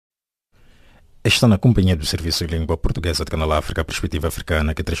Está na companhia do Serviço de Língua Portuguesa de Canal África, Perspectiva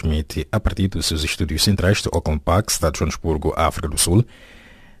Africana, que transmite a partir dos seus estúdios centrais de Auckland Park, Estado de Joanesburgo, África do Sul,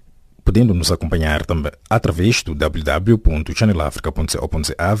 podendo nos acompanhar também através do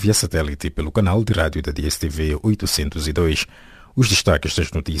www.channelafrica.co.za via satélite pelo canal de rádio da DSTV 802. Os destaques das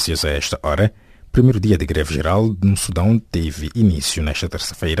notícias a esta hora. Primeiro dia de greve geral no Sudão teve início nesta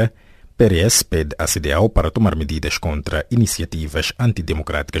terça-feira. PRS pede à CDAO para tomar medidas contra iniciativas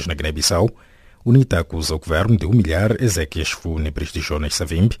antidemocráticas na Guiné-Bissau. UNITA acusa o governo de humilhar exéquias fúnebres de Jonas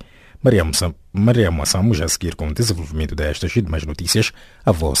Savimbi. Mariamo Assamos a seguir com o desenvolvimento destas e demais notícias,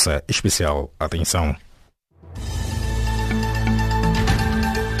 a vossa especial atenção.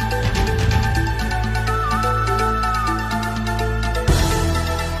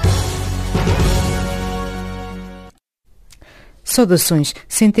 Saudações.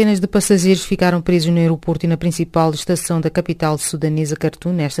 Centenas de passageiros ficaram presos no aeroporto e na principal estação da capital sudanesa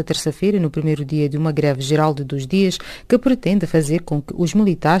Khartoum nesta terça-feira, no primeiro dia de uma greve geral de 2 dias que pretende fazer com que os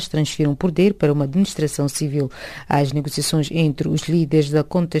militares transfiram poder para uma administração civil. As negociações entre os líderes da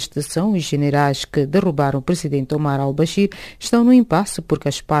contestação e os generais que derrubaram o presidente Omar al-Bashir estão no impasse porque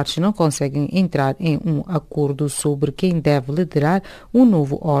as partes não conseguem entrar em um acordo sobre quem deve liderar um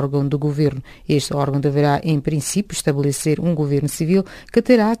novo órgão do governo. Este órgão deverá, em princípio, estabelecer um governo civil que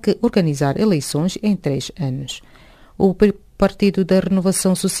terá que organizar eleições em 3 anos. O Partido da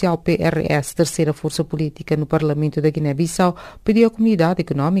Renovação Social PRS, terceira força política no Parlamento da Guiné-Bissau, pediu à Comunidade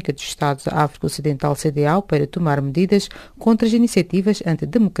Económica dos Estados da África Ocidental CEDEAO para tomar medidas contra as iniciativas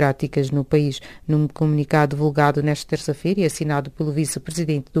antidemocráticas no país. Num comunicado divulgado nesta terça-feira e assinado pelo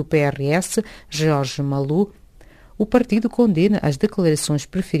vice-presidente do PRS, Jorge Malu, o partido condena as declarações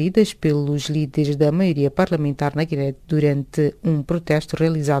preferidas pelos líderes da maioria parlamentar na Guiné durante um protesto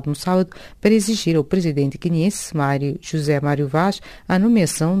realizado no sábado para exigir ao presidente guineense José Mário Vaz a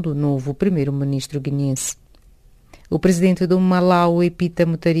nomeação do novo primeiro-ministro guineense. O presidente do Malawi, Peter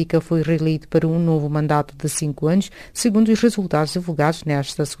Mutharika, foi reeleito para um novo mandato de 5 anos, segundo os resultados divulgados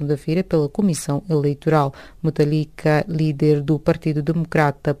nesta segunda-feira pela Comissão Eleitoral. Mutharika, líder do Partido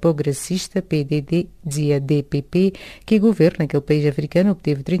Democrata Progressista, PDD, dizia DPP, que governa aquele país africano,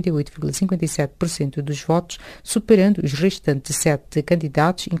 obteve 38,57% dos votos, superando os restantes 7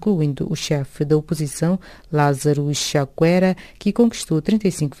 candidatos, incluindo o chefe da oposição, Lázaro Chakwera, que conquistou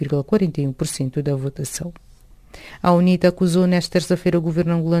 35,41% da votação. A UNITA acusou nesta terça-feira o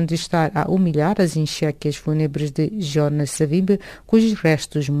governo angolano de estar a humilhar as enxéquias fúnebres de Jonas Savimbi, cujos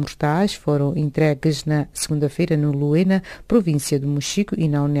restos mortais foram entregues na segunda-feira no Luena, província do Mochico, e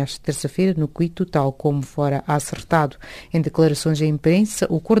não nesta terça-feira no Quito, tal como fora acertado. Em declarações à imprensa,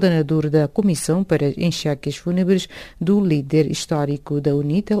 o coordenador da Comissão para as Enxéquias Fúnebres do líder histórico da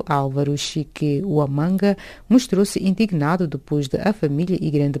UNITA, Álvaro Chique Uamanga, mostrou-se indignado depois de a família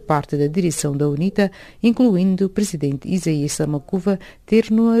e grande parte da direção da UNITA, incluindo o presidente Isaías Samakuva,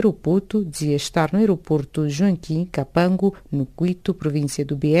 dizia estar no aeroporto Joaquim Capango, no Quito, província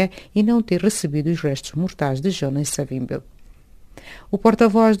do Bié, e não ter recebido os restos mortais de Jonas Savimbi. O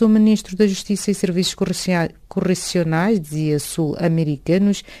porta-voz do Ministro da Justiça e Serviços Correcionais, dizia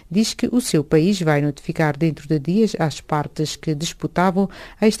sul-americanos, diz que o seu país vai notificar dentro de dias as partes que disputavam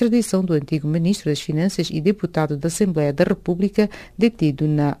a extradição do antigo Ministro das Finanças e deputado da Assembleia da República, detido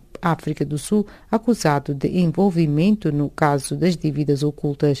na África do Sul, acusado de envolvimento no caso das dívidas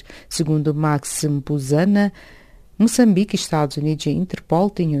ocultas. Segundo Maxime Puzana, Moçambique, Estados Unidos e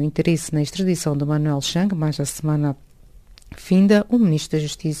Interpol tinham interesse na extradição de Manuel Chang, mas a semana finda, o Ministro da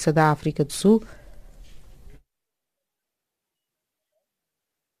Justiça da África do Sul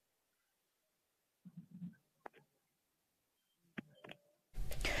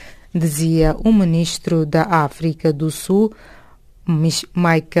dizia o Ministro da África do Sul,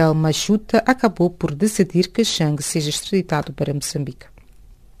 Michael Machuta, acabou por decidir que Chang seja extraditado para Moçambique.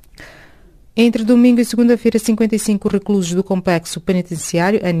 Entre domingo e segunda-feira, 55 reclusos do complexo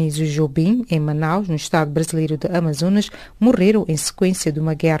penitenciário Anísio Jobim, em Manaus, no estado brasileiro do Amazonas, morreram em sequência de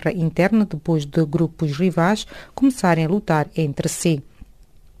uma guerra interna depois de grupos rivais começarem a lutar entre si.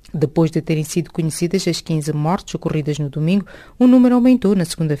 Depois de terem sido conhecidas as 15 mortes ocorridas no domingo, o número aumentou na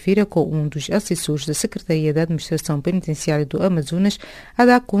segunda-feira, com um dos assessores da Secretaria da Administração Penitenciária do Amazonas a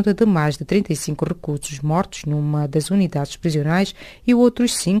dar conta de mais de 35 reclusos mortos numa das unidades prisionais e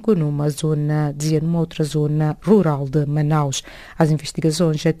outros 5 numa outra zona rural de Manaus. As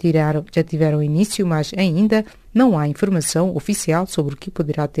investigações já tiveram início, mas ainda não há informação oficial sobre o que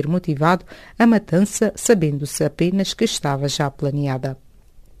poderá ter motivado a matança, sabendo-se apenas que estava já planeada.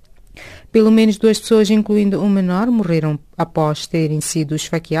 Pelo menos 2 pessoas, incluindo um menor, morreram após terem sido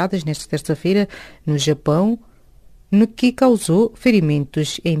esfaqueadas nesta terça-feira no Japão, no que causou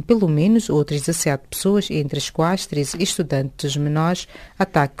ferimentos em pelo menos outras 17 pessoas, entre as quais 13 estudantes menores. O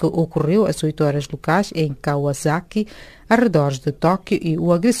ataque ocorreu às 8 horas locais em Kawasaki, arredores de Tóquio, e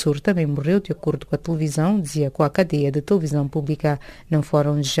o agressor também morreu, de acordo com a televisão, dizia com a cadeia de televisão pública. Não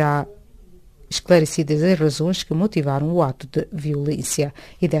foram já esclarecidas as razões que motivaram o ato de violência.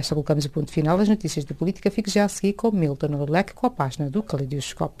 E desta colocamos o ponto final às notícias de política. Fique já a seguir com Milton Orleck com a página do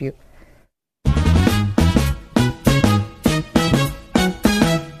Caleidoscópio.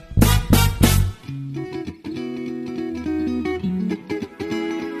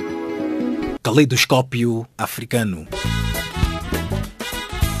 Caleidoscópio africano.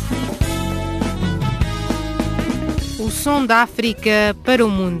 O som da África para o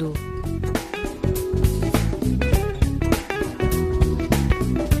mundo.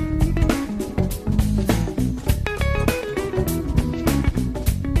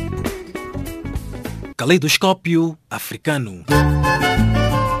 Caleidoscópio africano.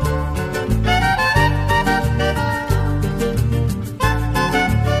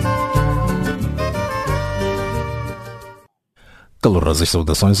 Calorosas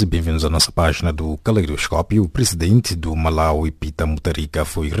saudações e bem-vindos à nossa página do Caleidoscópio. O presidente do Malawi, Peter Mutharika,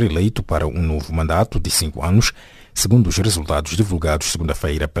 foi reeleito para um novo mandato de 5 anos, segundo os resultados divulgados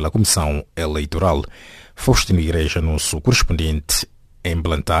segunda-feira pela Comissão Eleitoral. Faustino Igreja, nosso correspondente em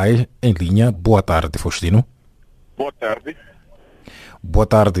Blantyre, em linha. Boa tarde, Faustino. Boa tarde. Boa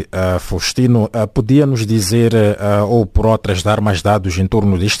tarde, Faustino. Podia nos dizer, ou por outras, dar mais dados em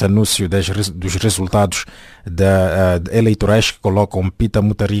torno deste anúncio dos resultados eleitorais que colocam Peter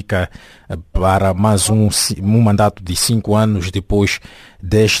Mutharika para mais um mandato de 5 anos depois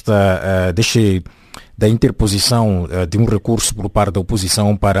da interposição de um recurso por parte da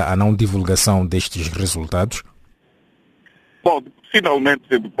oposição para a não divulgação destes resultados? Bom, finalmente,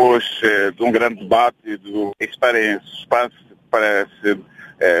 depois de um grande debate, de estar em suspense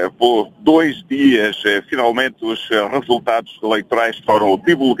por 2 dias, finalmente os resultados eleitorais foram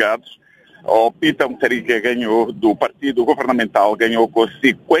divulgados. O Peter Mutharika ganhou, do partido governamental, ganhou com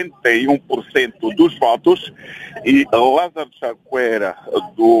 51% dos votos, e Lázaro Chakwera,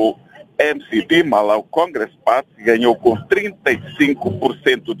 do MCP, Malawi Congress Party, ganhou com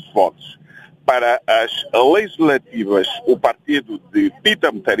 35% dos votos. Para as legislativas, o partido de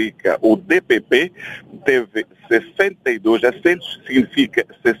Peter Mutharika, o DPP, teve 62 assentos, significa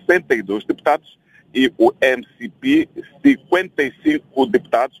 62 deputados, e o MCP 55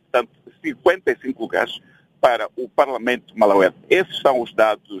 deputados, portanto 55 lugares para o Parlamento malauense. Esses são os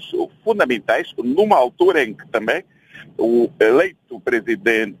dados fundamentais, numa altura em que também o eleito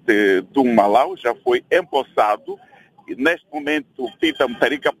presidente do Malau já foi empossado. Neste momento, Peter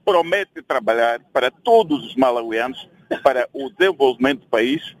Mutharika promete trabalhar para todos os malauianos, para o desenvolvimento do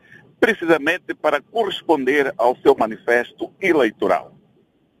país, precisamente para corresponder ao seu manifesto eleitoral.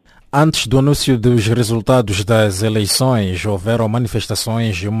 Antes do anúncio dos resultados das eleições, houveram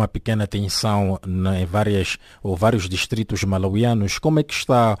manifestações e uma pequena tensão em vários distritos malauianos. Como é que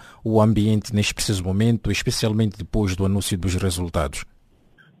está o ambiente neste preciso momento, especialmente depois do anúncio dos resultados?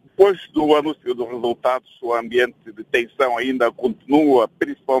 Depois do anúncio dos resultados, o ambiente de tensão ainda continua,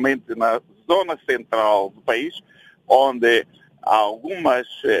 principalmente na zona central do país, onde algumas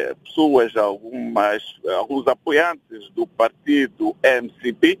pessoas, alguns apoiantes do partido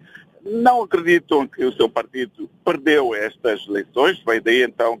MCP não acreditam que o seu partido perdeu estas eleições. Foi daí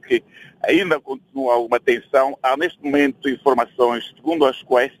então que ainda continua uma tensão. Há neste momento informações segundo as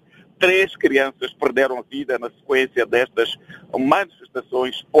quais 3 crianças perderam a vida na sequência destas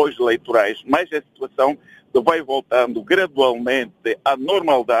manifestações pós-eleitorais, mas a situação vai voltando gradualmente à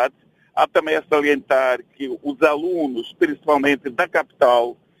normalidade. Há também a salientar que os alunos, principalmente da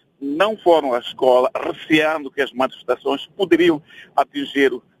capital, não foram à escola, receando que as manifestações poderiam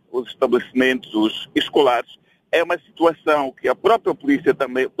atingir os estabelecimentos escolares. É uma situação que a própria polícia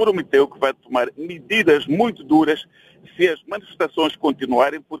também prometeu que vai tomar medidas muito duras se as manifestações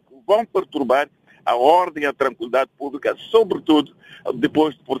continuarem, porque vão perturbar a ordem e a tranquilidade pública, sobretudo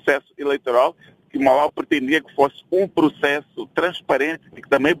depois do processo eleitoral, que Malawi pretendia que fosse um processo transparente e que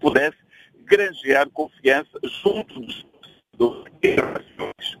também pudesse granjear confiança junto dos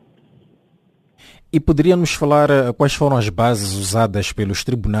internacionais. E poderia nos falar quais foram as bases usadas pelos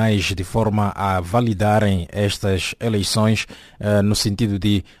tribunais de forma a validarem estas eleições, no sentido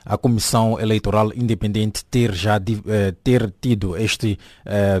de a Comissão Eleitoral Independente ter tido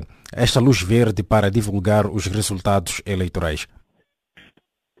esta luz verde para divulgar os resultados eleitorais?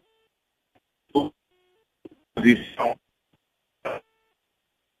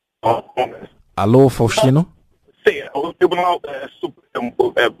 Alô, Faustino? Sim, o Tribunal Supremo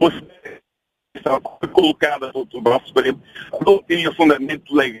colocada do nosso Supremo não tinha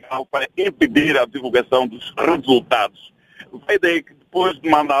fundamento legal para impedir a divulgação dos resultados. Vai daí que depois de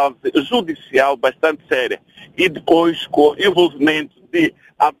uma análise judicial bastante séria e depois com o envolvimento de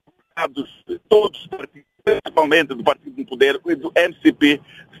advogados de todos os partidos, principalmente do Partido do Poder e do MCP,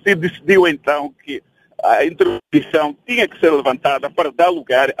 se decidiu então que a interdição tinha que ser levantada para dar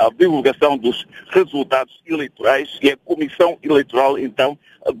lugar à divulgação dos resultados eleitorais e a Comissão Eleitoral então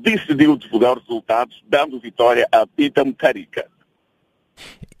decidiu divulgar os resultados, dando vitória a Pita Mutharika.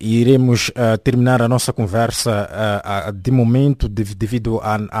 Iremos terminar a nossa conversa de momento devido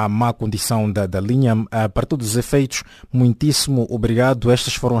à má condição da linha. Para todos os efeitos, muitíssimo obrigado.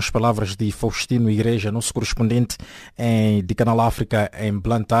 Estas foram as palavras de Faustino Igreja, nosso correspondente de Canal África em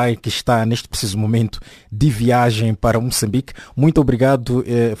Blantyre, que está neste preciso momento de viagem para Moçambique. Muito obrigado,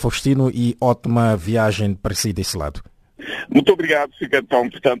 Faustino, e ótima viagem para si desse lado. Muito obrigado. Fica então,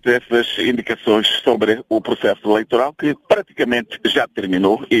 portanto, essas indicações sobre o processo eleitoral que praticamente já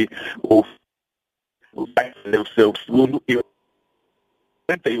terminou e vai fazer o seu segundo e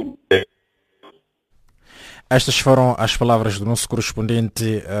 41. Estas foram as palavras do nosso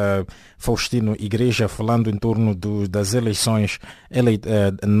correspondente Faustino Igreja, falando em torno das eleições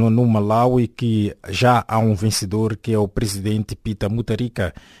no Malawi, que já há um vencedor, que é o presidente Pita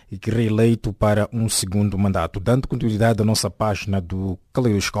Mutharika, reeleito para um segundo mandato. Dando continuidade à nossa página do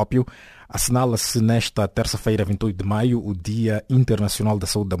Caleidoscópio, assinala-se nesta terça-feira, 28 de maio, o Dia Internacional da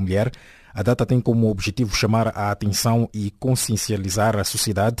Saúde da Mulher. A data tem como objetivo chamar a atenção e consciencializar a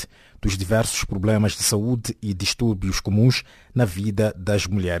sociedade dos diversos problemas de saúde e distúrbios comuns na vida das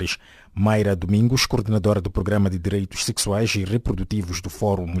mulheres. Mayra Domingos, coordenadora do Programa de Direitos Sexuais e Reprodutivos do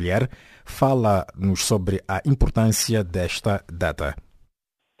Fórum Mulher, fala-nos sobre a importância desta data.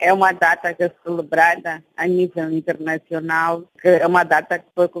 É uma data que é celebrada a nível internacional, que é uma data que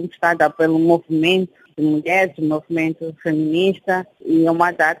foi conquistada pelo movimento de mulheres, o movimento feminista, e é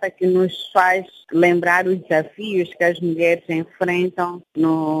uma data que nos faz lembrar os desafios que as mulheres enfrentam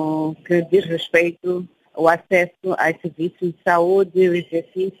no que diz respeito ao acesso aos serviços de saúde, o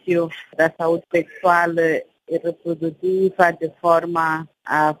exercício da saúde sexual e reprodutiva de forma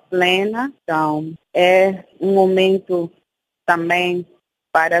plena. Então, é um momento também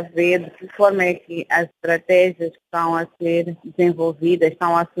para ver de que forma é que as estratégias que estão a ser desenvolvidas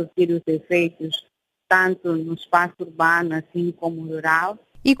estão a surtir os efeitos tanto no espaço urbano assim como rural.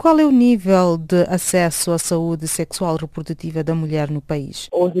 E qual é o nível de acesso à saúde sexual reprodutiva da mulher no país?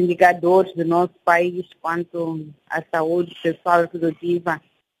 Os indicadores do nosso país quanto à saúde sexual reprodutiva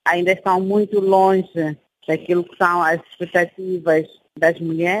ainda estão muito longe daquilo que são as expectativas das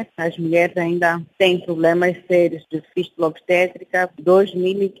mulheres. As mulheres ainda têm problemas sérios de fístula obstétrica.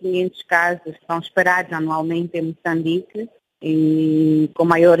 2.500 casos são esperados anualmente em Moçambique, e com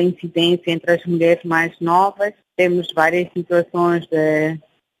maior incidência entre as mulheres mais novas. Temos várias situações de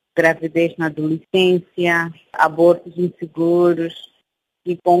gravidez na adolescência, abortos inseguros,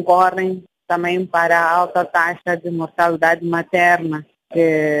 que concorrem também para a alta taxa de mortalidade materna,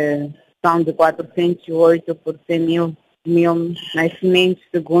 que são de 408 por 100 mil nascimentos,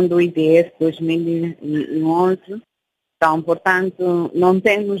 segundo o IDS 2011. Então, portanto, não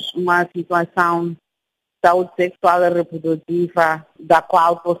temos uma situação saúde sexual e reprodutiva da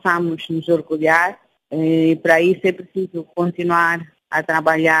qual possamos nos orgulhar. E para isso é preciso continuar a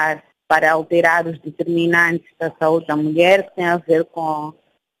trabalhar para alterar os determinantes da saúde da mulher, que tem a ver com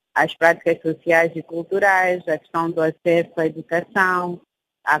as práticas sociais e culturais, a questão do acesso à educação,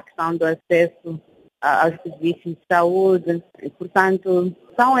 a questão do acesso aos serviços de saúde. E, portanto,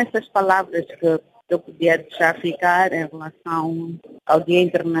 são essas palavras que eu podia deixar ficar em relação ao Dia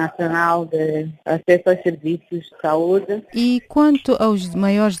Internacional de Acesso aos Serviços de Saúde. E quanto aos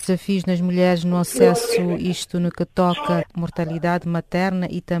maiores desafios nas mulheres no acesso, isto no que toca à mortalidade materna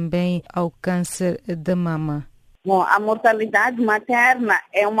e também ao câncer da mama? Bom, a mortalidade materna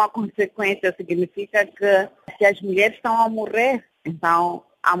é uma consequência, significa que se as mulheres estão a morrer, então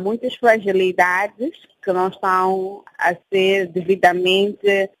há muitas fragilidades que não estão a ser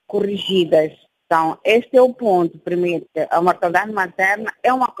devidamente corrigidas. Então, este é o ponto, primeiro, que a mortalidade materna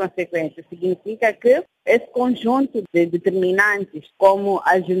é uma consequência. Significa que esse conjunto de determinantes, como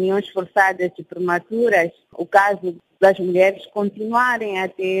as uniões forçadas e prematuras, o caso das mulheres continuarem a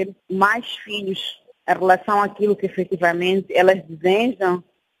ter mais filhos em relação àquilo que efetivamente elas desejam,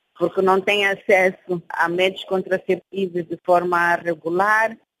 porque não têm acesso a métodos contraceptivos de forma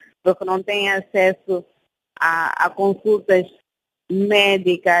regular, porque não têm acesso a consultas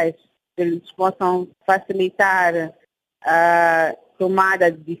médicas que lhes possam facilitar a tomada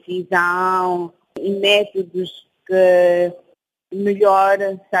de decisão e métodos que melhor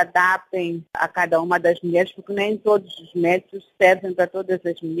se adaptem a cada uma das mulheres, porque nem todos os métodos servem para todas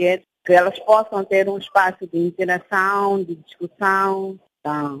as mulheres, que elas possam ter um espaço de interação, de discussão,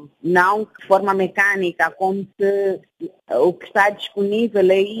 então, não de forma mecânica, como se o que está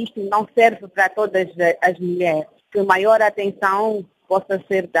disponível é isto e não serve para todas as mulheres. Que maior atenção possa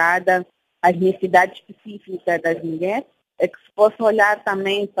ser dada às necessidades específicas das mulheres, é que se possa olhar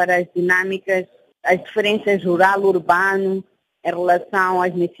também para as dinâmicas, as diferenças rural-urbano em relação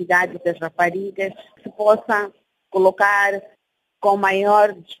às necessidades das raparigas, que se possa colocar com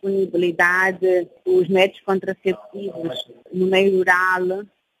maior disponibilidade os métodos contraceptivos no meio rural.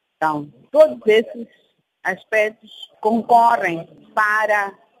 Então, todos esses aspectos concorrem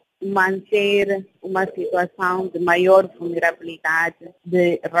para manter uma situação de maior vulnerabilidade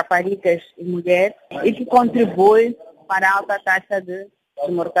de raparigas e mulheres e que contribui para a alta taxa de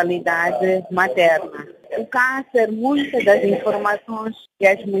mortalidade materna. O câncer, muitas das informações que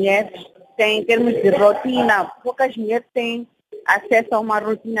as mulheres têm em termos de rotina, poucas mulheres têm acesso a uma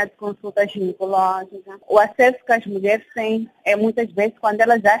rotina de consulta ginecológica. O acesso que as mulheres têm é muitas vezes quando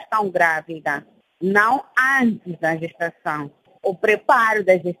elas já estão grávidas, não antes da gestação. O preparo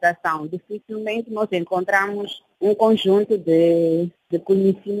da gestação, dificilmente nós encontramos um conjunto de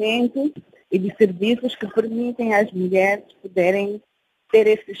conhecimentos e de serviços que permitem às mulheres poderem ter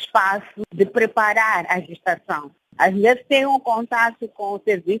esse espaço de preparar a gestação. As mulheres têm um contato com o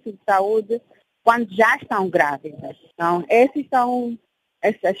serviço de saúde quando já estão grávidas. Então, esses são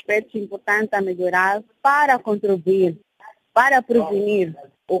esses aspectos importantes a melhorar para contribuir, para prevenir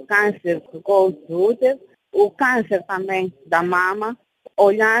o câncer do colo do útero, o câncer também da mama,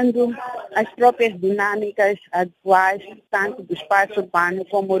 olhando as próprias dinâmicas atuais, tanto do espaço urbano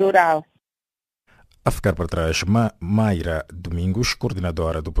como rural. A ficar para trás, Mayra Domingos,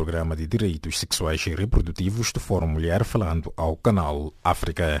 coordenadora do Programa de Direitos Sexuais e Reprodutivos do Fórum Mulher, falando ao canal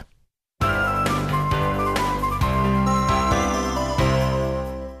África.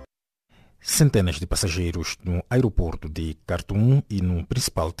 Centenas de passageiros no aeroporto de Khartoum e no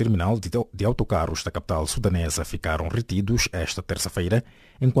principal terminal de autocarros da capital sudanesa ficaram retidos esta terça-feira,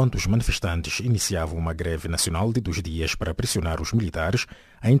 enquanto os manifestantes iniciavam uma greve nacional de 2 dias para pressionar os militares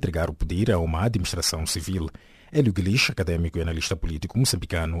a entregar o poder a uma administração civil. Hélio Guilich, académico e analista político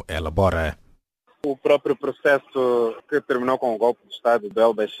moçambicano, elabora. O próprio processo que terminou com o golpe de Estado de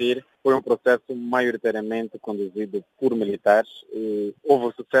al-Bashir foi um processo maioritariamente conduzido por militares e houve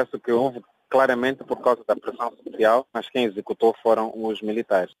o sucesso que houve claramente por causa da pressão social, mas quem executou foram os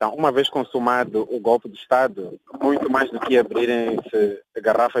militares. Então, uma vez consumado o golpe de Estado, muito mais do que abrirem-se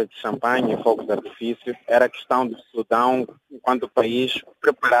garrafas de champanhe e fogos de artifício, era questão do Sudão, enquanto país,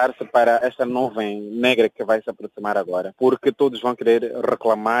 preparar-se para esta nuvem negra que vai se aproximar agora, porque todos vão querer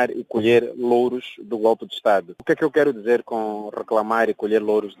reclamar e colher louros do golpe de Estado. O que é que eu quero dizer com reclamar e colher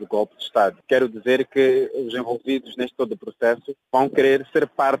louros do golpe de Estado? Quero dizer que os envolvidos neste todo o processo vão querer ser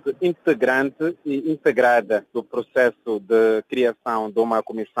parte integrante e integrada do processo de criação de uma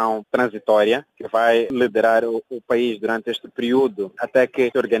comissão transitória que vai liderar o país durante este período até que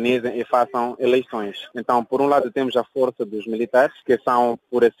se organizem e façam eleições. Então, por um lado, temos a força dos militares, que são,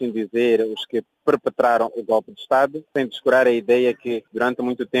 por assim dizer, os que perpetraram o golpe de Estado, sem descurar a ideia que durante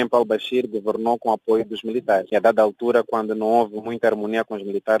muito tempo al-Bashir governou com o apoio dos militares. E a dada altura, quando não houve muita harmonia com os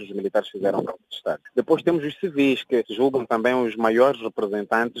militares fizeram o golpe de Estado. Depois temos os civis, que julgam também os maiores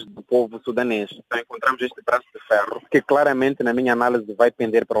representantes do povo sudanês. Então encontramos este braço de ferro, que claramente, na minha análise, vai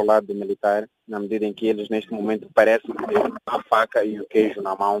pender para o lado do militar, na medida em que eles, neste momento, parecem ter a faca e o queijo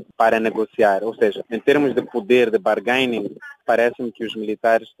na mão para negociar. Ou seja, em termos de poder, de bargaining, parece-me que os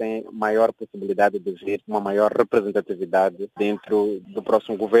militares têm maior possibilidade de ver uma maior representatividade dentro do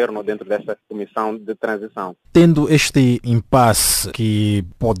próximo governo, dentro dessa comissão de transição. Tendo este impasse que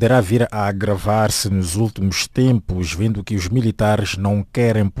poderá vir a agravar-se nos últimos tempos, vendo que os militares não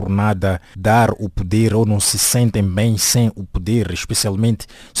querem por nada dar o poder ou não se sentem bem sem o poder, especialmente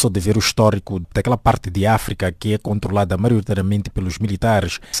só de ver o histórico daquela parte de África que é controlada maioritariamente pelos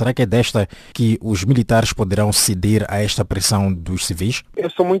militares, será que é desta que os militares poderão ceder a esta pressão dos civis? Eu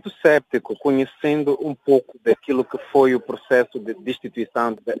sou muito céptico, conhecendo um pouco daquilo que foi o processo de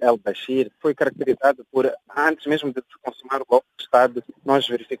destituição de al-Bashir. Foi caracterizado por, antes mesmo de se consumar o golpe de Estado, nós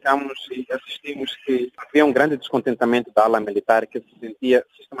verificamos e assistimos que havia um grande descontentamento da ala militar que se sentia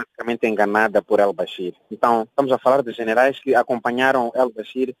sistematicamente enganada por al-Bashir. Então, estamos a falar de generais que acompanharam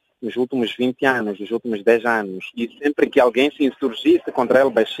al-Bashir nos últimos 20 anos, nos últimos 10 anos. E sempre que alguém se insurgisse contra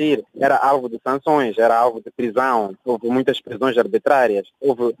al-Bashir, era alvo de sanções, era alvo de prisão. Houve muitas prisões arbitrárias.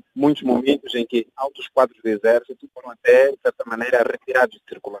 Houve muitos momentos em que altos quadros do exército foram até, de certa maneira, retirados de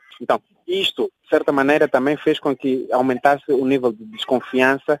circulação. Então, isto, de certa maneira, também fez com que aumentasse o nível de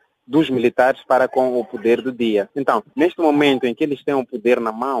desconfiança dos militares para com o poder do dia. Então, neste momento em que eles têm o poder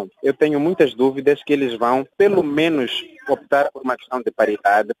na mão, eu tenho muitas dúvidas que eles vão, pelo menos, optar por uma questão de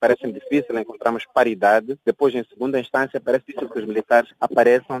paridade. Parece difícil encontrarmos paridade. Depois, em segunda instância, parece difícil que os militares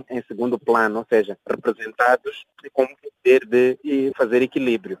apareçam em segundo plano, ou seja, representados com o poder de fazer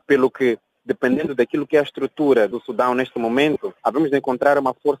equilíbrio. Pelo que, dependendo daquilo que é a estrutura do Sudão neste momento, havemos de encontrar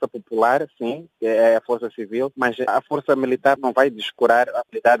uma força popular, sim, que é a força civil, mas a força militar não vai descurar a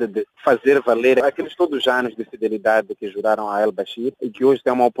habilidade de fazer valer aqueles todos os anos de fidelidade que juraram a al-Bashir e que hoje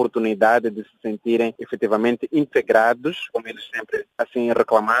têm uma oportunidade de se sentirem efetivamente integrados, como eles sempre assim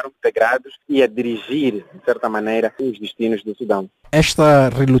reclamaram, integrados e a dirigir, de certa maneira, os destinos do Sudão. Esta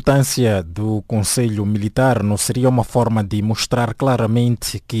relutância do Conselho Militar não seria uma forma de mostrar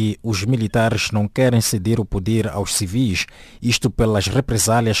claramente que os militares não querem ceder o poder aos civis, isto pelas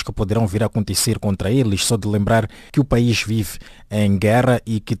represálias que poderão vir a acontecer contra eles? Só de lembrar que o país vive em guerra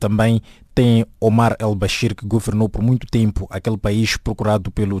e que também tem Omar al-Bashir, que governou por muito tempo aquele país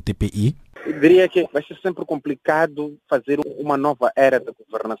procurado pelo TPI. Eu diria que vai ser sempre complicado fazer uma nova era de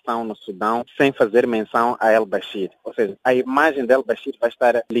governação no Sudão sem fazer menção a al-Bashir. Ou seja, a imagem de al-Bashir vai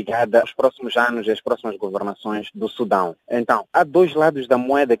estar ligada aos próximos anos e às próximas governações do Sudão. Então, há dois lados da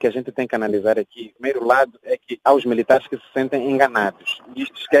moeda que a gente tem que analisar aqui. O primeiro lado é que há os militares que se sentem enganados. E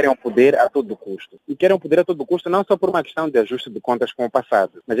estes querem o poder a todo custo. E querem o poder a todo custo não só por uma questão de ajuste de contas com o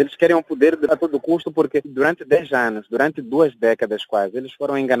passado, mas eles querem o poder a todo custo porque durante 10 anos, durante 2 décadas quase, eles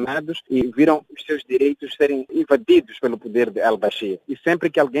foram enganados e viram os seus direitos serem invadidos pelo poder de al-Bashir. E sempre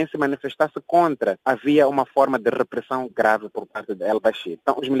que alguém se manifestasse contra, havia uma forma de repressão grave por parte de al-Bashir.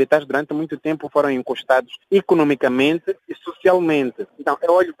 Então, os militares durante muito tempo foram encostados economicamente e socialmente. Então,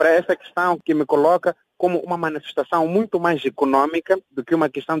 eu olho para essa questão que me coloca como uma manifestação muito mais econômica do que uma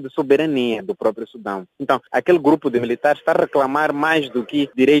questão de soberania do próprio Sudão. Então, aquele grupo de militares está a reclamar mais do que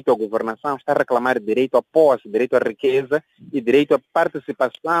direito à governação, está a reclamar direito à posse, direito à riqueza e direito à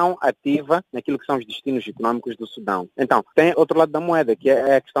participação ativa naquilo que são os destinos econômicos do Sudão. Então, tem outro lado da moeda, que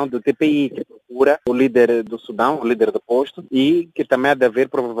é a questão do TPI, que procura o líder do Sudão, o líder do posto, e que também há de haver,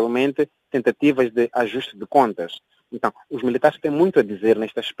 provavelmente, tentativas de ajuste de contas. Então, os militares têm muito a dizer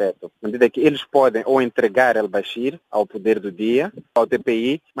neste aspecto, na medida que eles podem ou entregar al-Bashir ao poder do dia, ao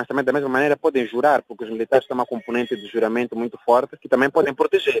TPI, mas também da mesma maneira podem jurar, porque os militares têm uma componente de juramento muito forte que também podem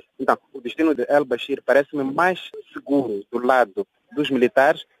proteger. Então, o destino de al-Bashir parece-me mais seguro do lado dos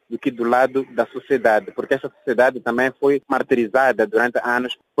militares do que do lado da sociedade, porque essa sociedade também foi martirizada durante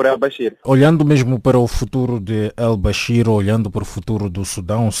anos por al-Bashir. Olhando mesmo para o futuro de al-Bashir, olhando para o futuro do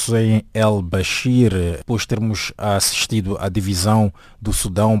Sudão, sem al-Bashir, depois termos assistido à divisão do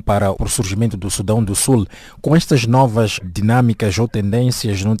Sudão para o surgimento do Sudão do Sul, com estas novas dinâmicas ou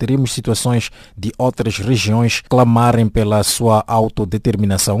tendências, não teríamos situações de outras regiões clamarem pela sua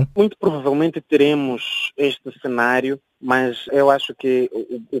autodeterminação? Muito provavelmente teremos este cenário, mas eu acho que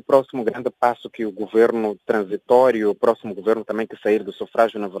o próximo grande passo que o governo transitório, o próximo governo também que sair do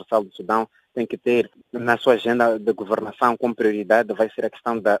sufrágio universal do Sudão, tem que ter na sua agenda de governação como prioridade vai ser a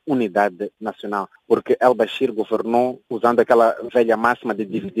questão da unidade nacional, porque al-Bashir governou usando aquela velha máxima de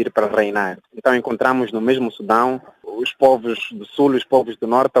dividir para reinar. Então encontramos no mesmo Sudão os povos do Sul e os povos do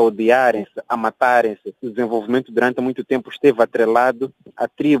Norte a odiarem-se, a matarem-se. O desenvolvimento durante muito tempo esteve atrelado à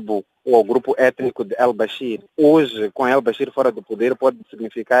tribo ou ao grupo étnico de al-Bashir. Hoje, com al-Bashir fora do poder, pode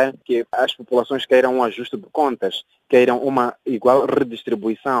significar que as populações queiram um ajuste de contas, queiram uma igual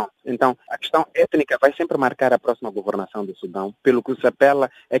redistribuição. Então, a questão étnica vai sempre marcar a próxima governação do Sudão. Pelo que se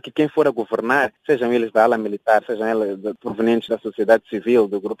apela é que quem for a governar, sejam eles da ala militar, sejam eles provenientes da sociedade civil,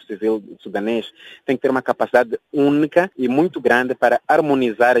 do grupo civil sudanês, tem que ter uma capacidade única e muito grande para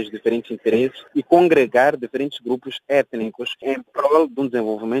harmonizar os diferentes interesses e congregar diferentes grupos étnicos em prol de um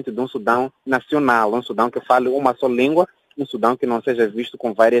desenvolvimento de um Sudão nacional, um Sudão que fale uma só língua, um Sudão que não seja visto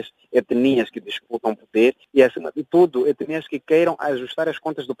com várias etnias que disputam poder e, acima de tudo, etnias que queiram ajustar as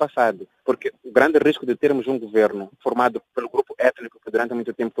contas do passado. Porque o grande risco de termos um governo formado pelo grupo étnico que durante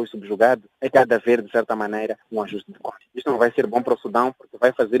muito tempo foi subjugado é que há de haver, de certa maneira, um ajuste de contas. Isto não vai ser bom para o Sudão porque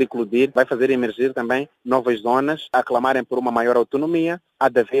vai fazer eclodir, vai fazer emergir também novas zonas, a clamarem por uma maior autonomia. Há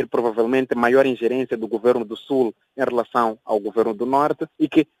de haver, provavelmente, maior ingerência do governo do Sul em relação ao governo do Norte e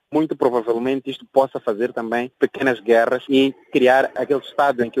que, muito provavelmente, isto possa fazer também pequenas guerras e criar aquele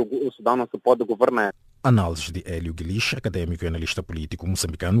estado em que o Sudão não se pode governar. Análise de Hélio Guilich, académico e analista político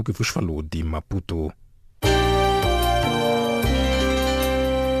moçambicano que vos falou de Maputo.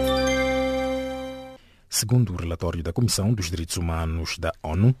 Segundo o relatório da Comissão dos Direitos Humanos da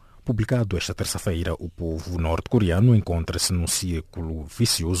ONU, publicado esta terça-feira, o povo norte-coreano encontra-se num círculo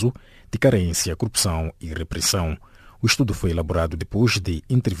vicioso de carência, corrupção e repressão. O estudo foi elaborado depois de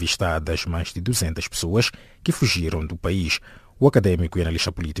entrevistadas mais de 200 pessoas que fugiram do país. O académico e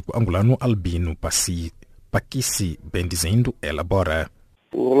analista político angolano Albino Paquissi, bem dizendo, elabora.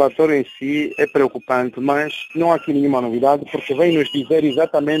 O relatório em si é preocupante, mas não há aqui nenhuma novidade, porque vem nos dizer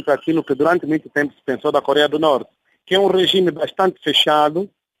exatamente aquilo que durante muito tempo se pensou da Coreia do Norte, que é um regime bastante fechado,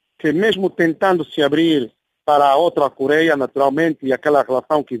 que mesmo tentando se abrir para a outra Coreia, naturalmente, e aquela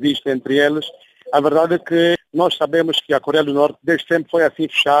relação que existe entre eles, a verdade é que nós sabemos que a Coreia do Norte desde sempre foi assim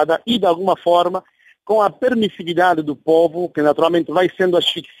fechada e, de alguma forma, com a permissividade do povo, que naturalmente vai sendo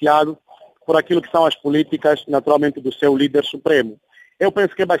asfixiado por aquilo que são as políticas, naturalmente, do seu líder supremo. Eu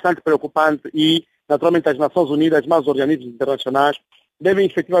penso que é bastante preocupante e, naturalmente, as Nações Unidas, mais organismos internacionais, devem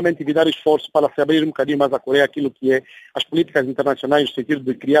efetivamente evitar esforço para se abrir um bocadinho mais a Coreia, aquilo que é as políticas internacionais, no sentido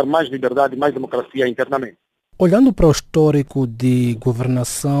de criar mais liberdade e mais democracia internamente. Olhando para o histórico de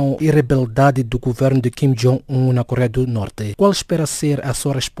governação e rebeldia do governo de Kim Jong-un na Coreia do Norte, qual espera ser a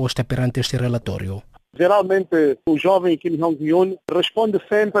sua resposta perante este relatório? Geralmente, o jovem Kim Jong-un responde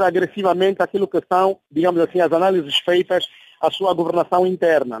sempre agressivamente àquilo que são, digamos assim, as análises feitas à sua governação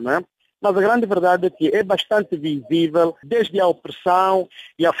interna, não é? Mas a grande verdade é que é bastante visível, desde a opressão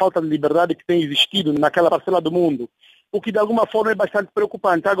e a falta de liberdade que tem existido naquela parcela do mundo, o que de alguma forma é bastante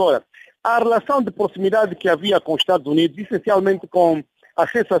preocupante. Agora, a relação de proximidade que havia com os Estados Unidos, essencialmente com a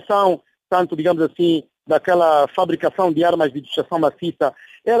sensação, tanto, digamos assim, daquela fabricação de armas de destruição maciça,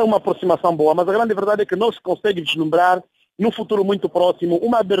 era uma aproximação boa, mas a grande verdade é que não se consegue vislumbrar, num futuro muito próximo,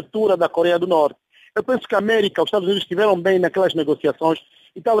 uma abertura da Coreia do Norte. Eu penso que a América, os Estados Unidos estiveram bem naquelas negociações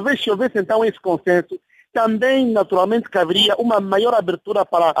e talvez se houvesse então esse consenso, também naturalmente caberia uma maior abertura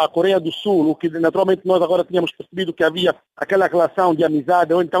para a Coreia do Sul, o que naturalmente nós agora tínhamos percebido que havia aquela relação de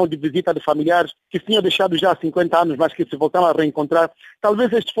amizade ou então de visita de familiares que se tinham deixado já há 50 anos, mas que se voltaram a reencontrar.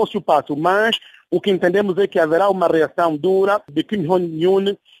 Talvez este fosse o passo, mas o que entendemos é que haverá uma reação dura de Kim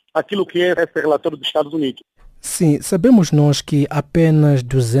Jong-un àquilo que é esse relatório dos Estados Unidos. Sim, sabemos nós que apenas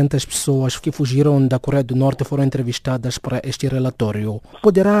 200 pessoas que fugiram da Coreia do Norte foram entrevistadas para este relatório.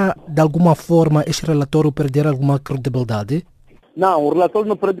 Poderá, de alguma forma, este relatório perder alguma credibilidade? Não, o relatório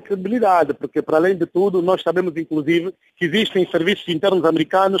não perde credibilidade, porque, para além de tudo, nós sabemos, inclusive, que existem serviços internos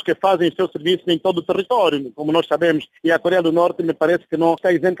americanos que fazem o seu serviço em todo o território, como nós sabemos, e a Coreia do Norte me parece que não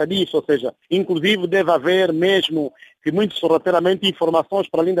está isenta disso, ou seja, inclusive deve haver mesmo que muito sorrateiramente informações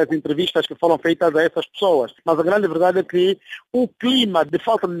para além das entrevistas que foram feitas a essas pessoas. Mas a grande verdade é que o clima de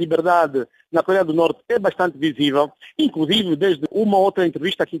falta de liberdade na Coreia do Norte é bastante visível, inclusive desde uma outra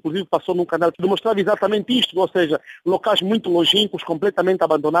entrevista que inclusive passou num canal que demonstrava exatamente isto, ou seja, locais muito longínquos, completamente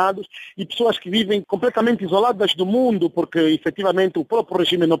abandonados e pessoas que vivem completamente isoladas do mundo porque efetivamente o próprio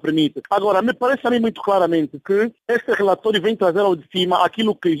regime não permite. Agora, me parece a mim muito claramente que este relatório vem trazer ao de cima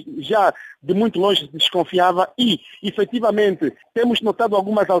aquilo que já de muito longe se desconfiava e, efetivamente, temos notado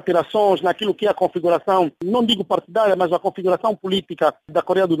algumas alterações naquilo que é a configuração, não digo partidária, mas a configuração política da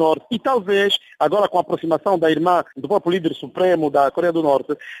Coreia do Norte. E talvez, agora com a aproximação da irmã do próprio líder supremo da Coreia do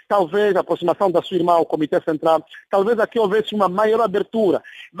Norte, talvez a aproximação da sua irmã ao Comitê Central, talvez aqui houvesse uma maior abertura.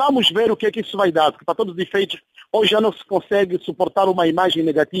 Vamos ver o que é que isso vai dar, porque para todos os efeitos, hoje já não se consegue suportar uma imagem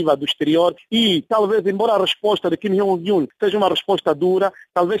negativa do exterior e talvez, embora a resposta de Kim Jong-un seja uma resposta dura,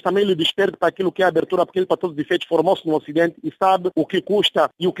 talvez também lhe desperte para aquilo que é a abertura, porque ele, para todos os efeitos, formou-se no Ocidente e sabe o que custa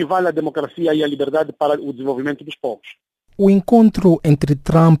e o que vale a democracia e a liberdade para o desenvolvimento dos povos. O encontro entre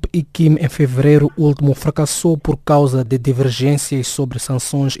Trump e Kim em fevereiro último fracassou por causa de divergências sobre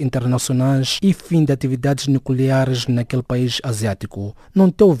sanções internacionais e fim de atividades nucleares naquele país asiático. Não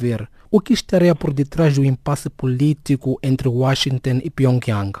teu ver, o que estaria por detrás do impasse político entre Washington e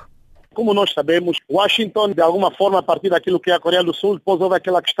Pyongyang? Como nós sabemos, Washington, de alguma forma, a partir daquilo que é a Coreia do Sul, depois houve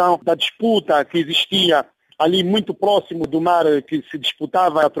aquela questão da disputa que existia ali muito próximo do mar, que se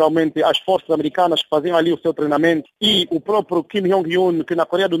disputava naturalmente as forças americanas que faziam ali o seu treinamento e o próprio Kim Jong-un, que na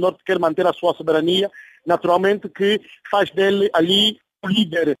Coreia do Norte quer manter a sua soberania, naturalmente que faz dele ali o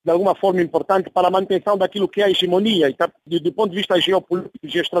líder, de alguma forma importante para a manutenção daquilo que é a hegemonia. E do ponto de vista geopolítico e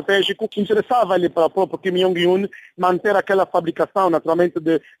geoestratégico, interessava-lhe para o próprio Kim Jong-un manter aquela fabricação, naturalmente,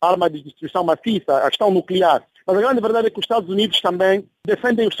 de armas de destruição maciça, a questão nuclear. Mas a grande verdade é que os Estados Unidos também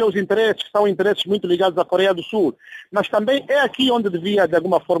defendem os seus interesses, que são interesses muito ligados à Coreia do Sul. Mas também é aqui onde devia, de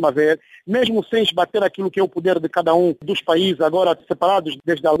alguma forma, haver, mesmo sem esbater aquilo que é o poder de cada um dos países, agora separados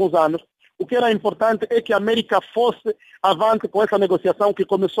desde alguns anos, O que era importante é que a América fosse avante com essa negociação que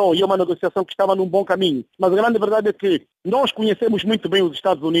começou, e é uma negociação que estava num bom caminho. Mas a grande verdade é que nós conhecemos muito bem os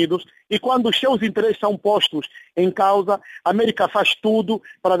Estados Unidos e quando os seus interesses são postos em causa, a América faz tudo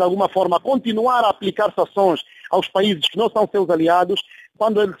para, de alguma forma, continuar a aplicar sanções aos países que não são seus aliados,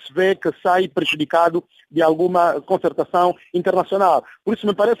 quando ele se vê que sai prejudicado de alguma concertação internacional. Por isso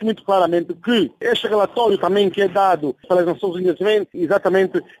me parece muito claramente que este relatório também que é dado pelas Nações Unidas vem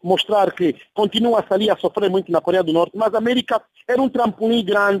exatamente mostrar que continua-se ali a sofrer muito na Coreia do Norte, mas a América era um trampolim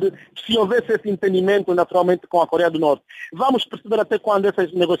grande se houvesse esse entendimento naturalmente com a Coreia do Norte. Vamos perceber até quando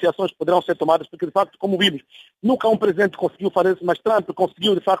essas negociações poderão ser tomadas, porque de facto, como vimos, nunca um presidente conseguiu fazer isso, mas Trump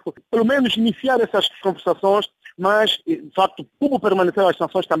conseguiu de facto pelo menos iniciar essas conversações, mas, de facto, como permaneceram as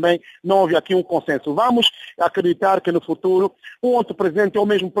sanções também, não houve aqui um consenso. Vamos acreditar que no futuro um outro presidente ou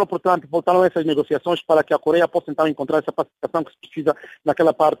mesmo o próprio Trump voltarão a essas negociações para que a Coreia possa então encontrar essa pacificação que se precisa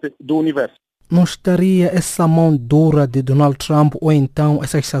naquela parte do universo. Não estaria essa mão dura de Donald Trump ou então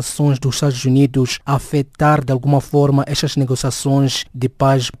essas sanções dos Estados Unidos a afetar de alguma forma estas negociações de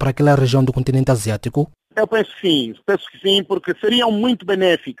paz para aquela região do continente asiático? Eu penso que sim, porque seriam muito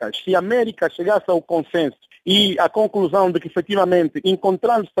benéficas se a América chegasse ao consenso e a conclusão de que, efetivamente,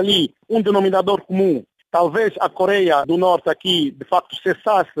 encontrando-se ali um denominador comum, talvez a Coreia do Norte aqui, de facto,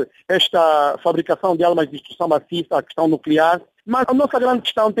 cessasse esta fabricação de armas de destruição maciça, a questão nuclear. Mas a nossa grande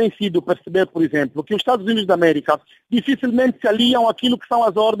questão tem sido perceber, por exemplo, que os Estados Unidos da América dificilmente se aliam àquilo que são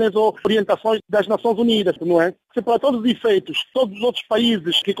as ordens ou orientações das Nações Unidas, não é? Se para todos os efeitos, todos os outros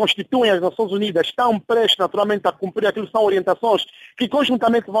países que constituem as Nações Unidas estão prestes naturalmente a cumprir aquilo que são orientações que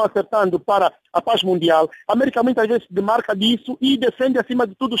conjuntamente vão acertando para a paz mundial, a América muitas vezes se demarca disso e defende acima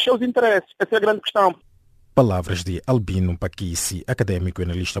de tudo os seus interesses. Essa é a grande questão. Palavras de Albino Paquisi, académico e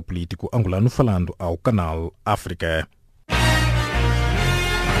analista político angolano, falando ao canal África.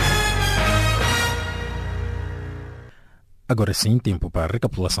 Agora sim, tempo para a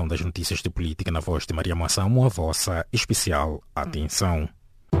recapitulação das notícias de política na voz de Maria Moassamo, a vossa especial atenção.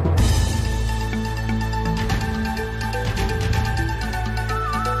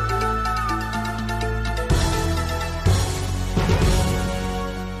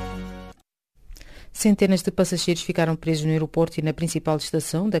 Centenas de passageiros ficaram presos no aeroporto e na principal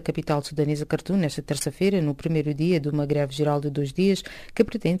estação da capital sudanesa Khartoum nesta terça-feira, no primeiro dia de uma greve geral de 2 dias que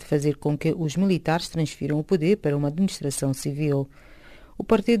pretende fazer com que os militares transfiram o poder para uma administração civil. O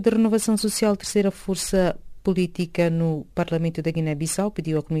Partido de Renovação Social, terceira força política no Parlamento da Guiné-Bissau,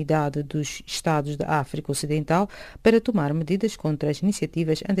 pediu à comunidade dos Estados da África Ocidental para tomar medidas contra as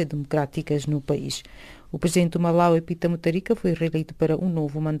iniciativas antidemocráticas no país. O presidente do Malawi, Peter Mutharika, foi reeleito para um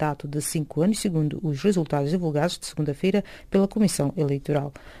novo mandato de 5 anos, segundo os resultados divulgados de segunda-feira pela Comissão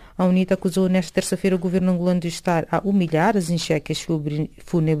Eleitoral. A UNITA acusou nesta terça-feira o governo angolano de estar a humilhar as enxeques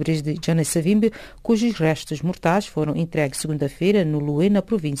fúnebres de Jana Savimbi, cujos restos mortais foram entregues segunda-feira no Lué, na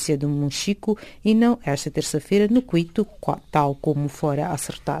província de Monchico, e não esta terça-feira no Cuito, tal como fora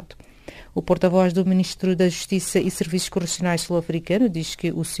acertado. O porta-voz do Ministro da Justiça e Serviços Correcionais sul-africano diz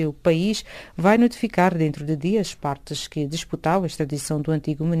que o seu país vai notificar dentro de dias as partes que disputavam a extradição do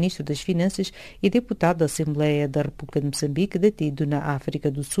antigo Ministro das Finanças e deputado da Assembleia da República de Moçambique, detido na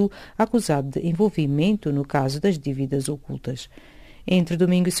África do Sul, acusado de envolvimento no caso das dívidas ocultas. Entre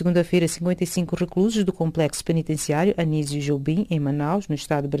domingo e segunda-feira, 55 reclusos do complexo penitenciário Anísio Jobim, em Manaus, no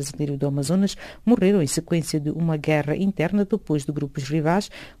estado brasileiro do Amazonas, morreram em sequência de uma guerra interna depois de grupos rivais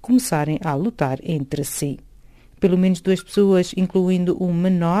começarem a lutar entre si. Pelo menos 2 pessoas, incluindo um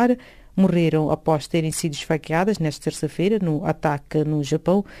menor, morreram após terem sido esfaqueadas nesta terça-feira no ataque no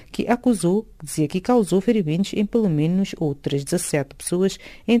Japão, que dizia que causou ferimentos em pelo menos outras 17 pessoas,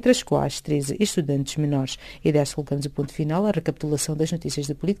 entre as quais 13 estudantes menores. E desta colocamos o ponto final à recapitulação das notícias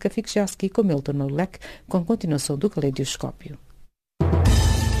da política. Fique já aqui com Milton Nolek, com a continuação do Caleidoscópio.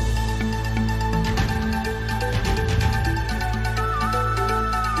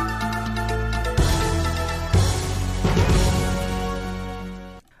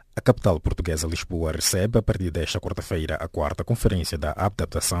 A capital portuguesa, Lisboa, recebe a partir desta quarta-feira a 4ª Conferência da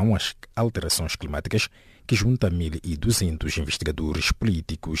Adaptação às Alterações Climáticas, que junta 1.200 investigadores,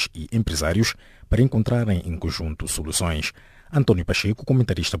 políticos e empresários para encontrarem em conjunto soluções. António Pacheco,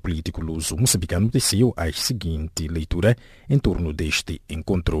 comentarista político luso-moçambicano, teceu a seguinte leitura em torno deste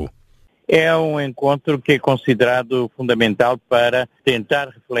encontro. É um encontro que é considerado fundamental para tentar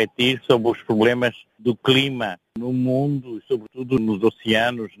refletir sobre os problemas do clima no mundo, sobretudo nos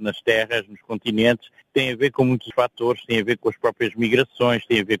oceanos, nas terras, nos continentes. Tem a ver com muitos fatores, tem a ver com as próprias migrações,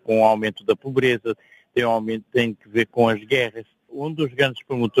 tem a ver com o aumento da pobreza, tem a ver com as guerras. Um dos grandes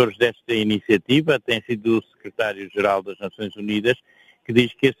promotores desta iniciativa tem sido o secretário-geral das Nações Unidas que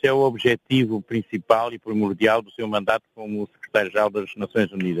diz que esse é o objetivo principal e primordial do seu mandato como secretário-geral das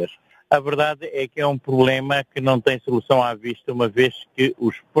Nações Unidas. A verdade é que é um problema que não tem solução à vista, uma vez que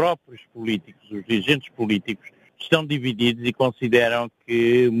os próprios políticos, os dirigentes políticos, estão divididos e consideram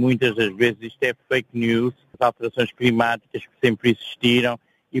que muitas das vezes isto é fake news, as alterações climáticas que sempre existiram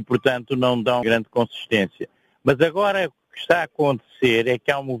e, portanto, não dão grande consistência. Mas agora o que está a acontecer é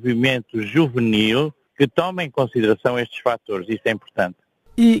que há um movimento juvenil que toma em consideração estes fatores, isso é importante.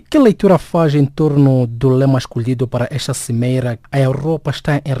 E que leitura faz em torno do lema escolhido para esta cimeira? A Europa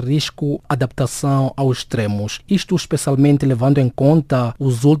está em risco, adaptação aos extremos. Isto especialmente levando em conta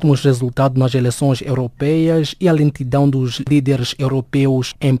os últimos resultados nas eleições europeias e a lentidão dos líderes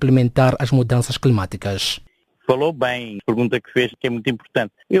europeus em implementar as mudanças climáticas. Falou bem, a pergunta que fez, que é muito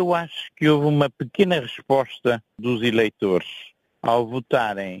importante. Eu acho que houve uma pequena resposta dos eleitores ao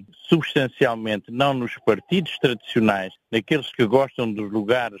votarem substancialmente não nos partidos tradicionais, naqueles que gostam dos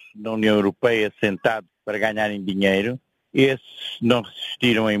lugares da União Europeia sentados para ganharem dinheiro. Esses não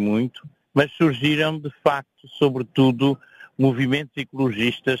resistiram em muito, mas surgiram de facto, sobretudo, movimentos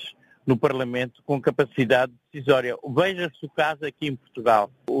ecologistas no Parlamento com capacidade decisória. Veja-se o caso aqui em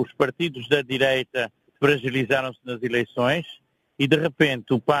Portugal. Os partidos da direita fragilizaram-se nas eleições e, de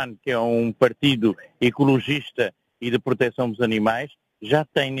repente, o PAN, que é um partido ecologista e de proteção dos animais, já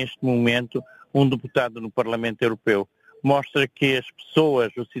tem neste momento um deputado no Parlamento Europeu. Mostra que as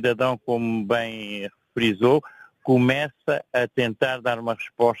pessoas, o cidadão, como bem frisou, começa a tentar dar uma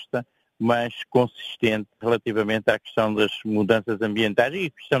resposta mais consistente relativamente à questão das mudanças ambientais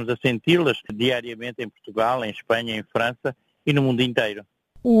e estamos a senti-las diariamente em Portugal, em Espanha, em França e no mundo inteiro.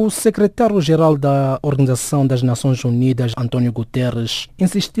 O secretário-geral da Organização das Nações Unidas, António Guterres,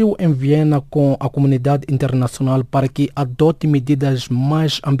 insistiu em Viena com a comunidade internacional para que adote medidas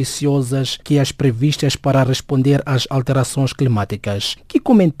mais ambiciosas que as previstas para responder às alterações climáticas. Que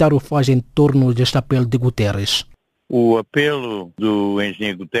comentário faz em torno deste apelo de Guterres? O apelo do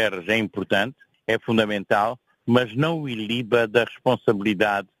engenheiro Guterres é importante, é fundamental, mas não o iliba da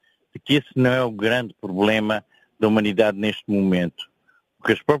responsabilidade de que esse não é o grande problema da humanidade neste momento.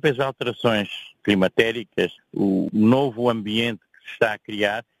 Porque as próprias alterações climatéricas, o novo ambiente que se está a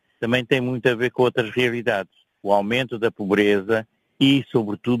criar, também tem muito a ver com outras realidades. O aumento da pobreza e,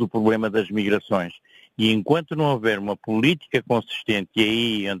 sobretudo, o problema das migrações. E enquanto não houver uma política consistente, e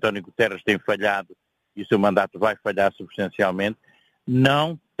aí António Guterres tem falhado, e o seu mandato vai falhar substancialmente,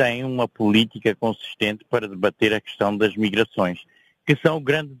 não tem uma política consistente para debater a questão das migrações, que são o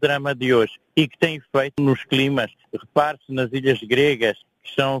grande drama de hoje e que tem efeito nos climas. Repare-se nas ilhas gregas, que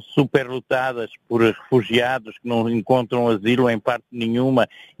estão superlotadas por refugiados que não encontram asilo em parte nenhuma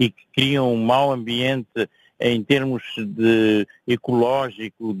e que criam um mau ambiente em termos de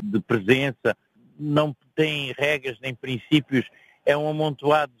ecológico, de presença, não têm regras nem princípios, é um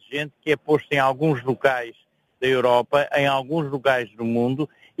amontoado de gente que é posto em alguns locais da Europa, em alguns lugares do mundo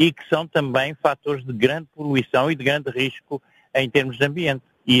e que são também fatores de grande poluição e de grande risco em termos de ambiente.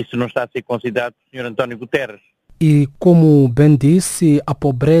 E isso não está a ser considerado pelo Sr. António Guterres. E como bem disse, a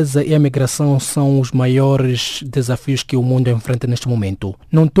pobreza e a migração são os maiores desafios que o mundo enfrenta neste momento.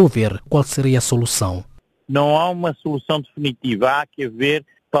 Não estou a ver qual seria a solução. Não há uma solução definitiva. Há que haver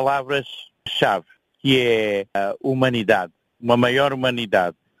palavras-chave, que é a humanidade, uma maior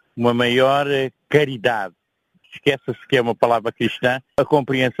caridade. Esqueça-se que é uma palavra cristã, a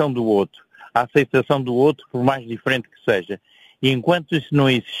compreensão do outro, a aceitação do outro, por mais diferente que seja. E enquanto isso não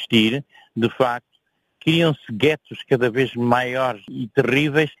existir, de facto, criam-se guetos cada vez maiores e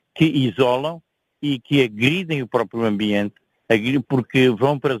terríveis que isolam e que agridem o próprio ambiente, porque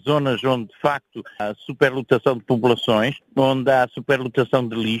vão para zonas onde, de facto, há superlotação de populações, onde há superlotação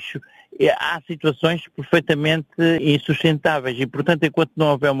de lixo. Há situações perfeitamente insustentáveis e, portanto, enquanto não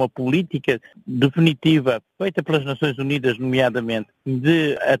houver uma política definitiva feita pelas Nações Unidas, nomeadamente,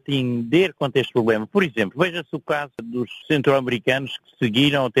 de atender contra este problema. Por exemplo, veja-se o caso dos centro-americanos que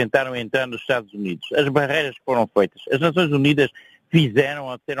seguiram ou tentaram entrar nos Estados Unidos. As barreiras que foram feitas. As Nações Unidas fizeram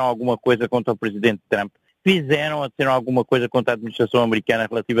ou disseram alguma coisa contra o presidente Trump. Fizeram ou disseram alguma coisa contra a administração americana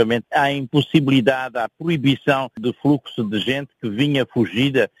relativamente à impossibilidade, à proibição de fluxo de gente que vinha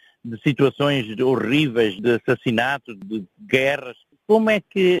fugida de situações horríveis, de assassinatos, de guerras. Como é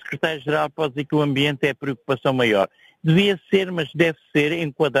que o secretário-geral pode dizer que o ambiente é a preocupação maior? Devia ser, mas deve ser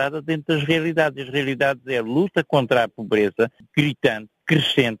enquadrada dentro das realidades. As realidades é a luta contra a pobreza, gritante,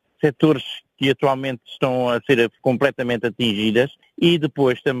 crescente, setores que atualmente estão a ser completamente atingidas e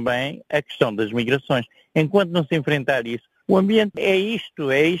depois também a questão das migrações. Enquanto não se enfrentar isso, o ambiente é isto,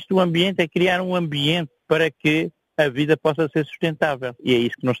 o ambiente é criar um ambiente para que a vida possa ser sustentável. E é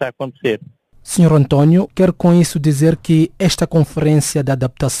isso que não está a acontecer. Senhor António, quer com isso dizer que esta conferência de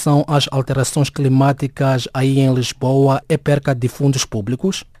adaptação às alterações climáticas aí em Lisboa é perca de fundos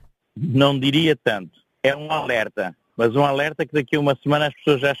públicos? Não diria tanto. É um alerta, mas um alerta que daqui a uma semana as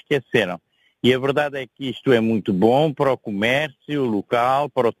pessoas já esqueceram. E a verdade é que isto é muito bom para o comércio local,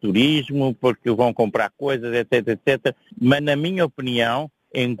 para o turismo, porque vão comprar coisas, etc, etc. Mas, na minha opinião,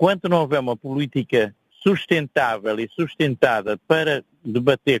 enquanto não houver uma política sustentável e sustentada para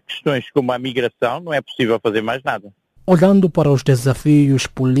debater questões como a migração, não é possível fazer mais nada. Olhando para os desafios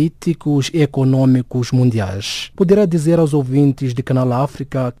políticos e econômicos mundiais, poderá dizer aos ouvintes de Canal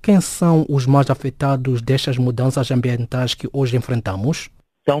África quem são os mais afetados destas mudanças ambientais que hoje enfrentamos?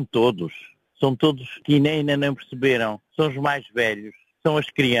 São todos que ainda não perceberam. São os mais velhos, são as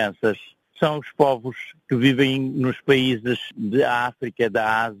crianças, são os povos que vivem nos países da África,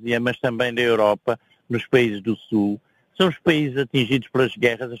 da Ásia, mas também da Europa, nos países do Sul. São os países atingidos pelas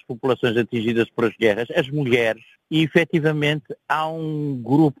guerras, as populações atingidas pelas guerras, as mulheres. E, efetivamente, há um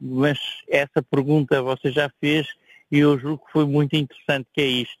grupo, mas essa pergunta você já fez e eu julgo que foi muito interessante, que é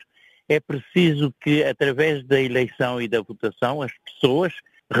isto. É preciso que, através da eleição e da votação, as pessoas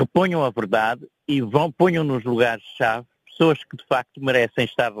reponham a verdade e ponham nos lugares-chave pessoas que de facto merecem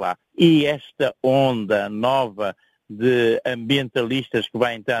estar lá. E esta onda nova de ambientalistas que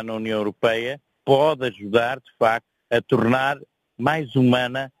vai entrar na União Europeia pode ajudar de facto a tornar mais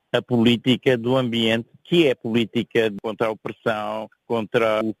humana a política do ambiente, que é a política contra a opressão,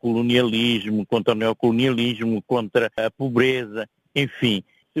 contra o colonialismo, contra o neocolonialismo, contra a pobreza, enfim.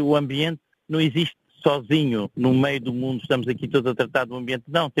 O ambiente não existe sozinho no meio do mundo, estamos aqui todos a tratar do ambiente.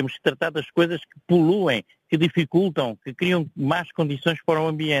 Não, temos que tratar das coisas que poluem, que dificultam, que criam más condições para o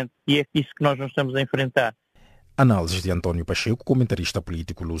ambiente. E é isso que nós não estamos a enfrentar. Análises de António Pacheco, comentarista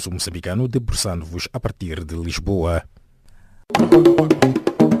político luso-moçambicano, debruçando-vos a partir de Lisboa.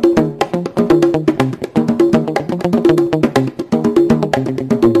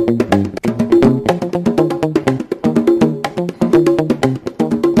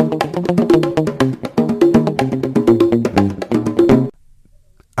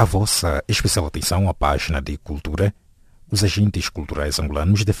 A vossa especial atenção à página de cultura. Os agentes culturais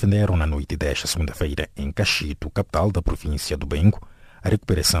angolanos defenderam na noite desta segunda-feira, em Cachito, capital da província do Bengo, a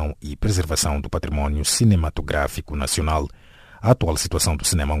recuperação e preservação do património cinematográfico nacional. A atual situação do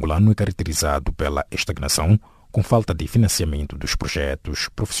cinema angolano é caracterizado pela estagnação, com falta de financiamento dos projetos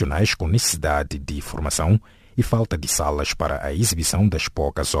profissionais com necessidade de formação e falta de salas para a exibição das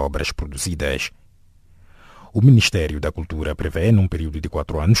poucas obras produzidas. O Ministério da Cultura prevê, num período de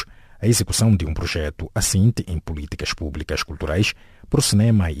 4 anos, a execução de um projeto assente em políticas públicas culturais para o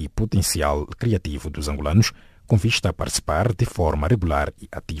cinema e potencial criativo dos angolanos, com vista a participar de forma regular e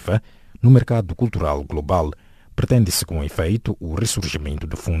ativa no mercado cultural global. Pretende-se, com efeito, o ressurgimento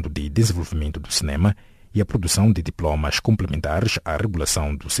do Fundo de Desenvolvimento do Cinema e a produção de diplomas complementares à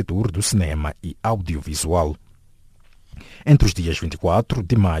regulação do setor do cinema e audiovisual. Entre os dias 24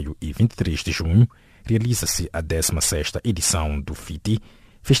 de maio e 23 de junho, realiza-se a 16ª edição do FITI,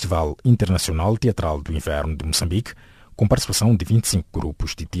 Festival Internacional Teatral do Inverno de Moçambique, com participação de 25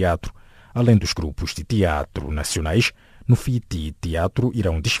 grupos de teatro. Além dos grupos de teatro nacionais, no FITI Teatro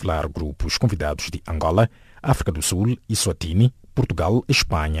irão desfilar grupos convidados de Angola, África do Sul, Eswatini, Portugal,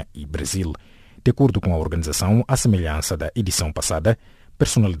 Espanha e Brasil. De acordo com a organização, à semelhança da edição passada,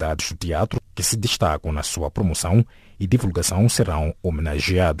 personalidades do teatro que se destacam na sua promoção e divulgação serão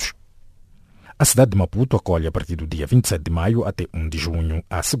homenageados. A cidade de Maputo acolhe a partir do dia 27 de maio até 1 de junho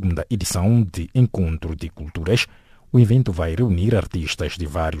a segunda edição de Encontro de Culturas. O evento vai reunir artistas de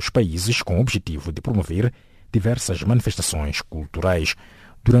vários países com o objetivo de promover diversas manifestações culturais.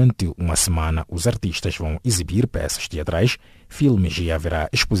 Durante uma semana, os artistas vão exibir peças teatrais, filmes e haverá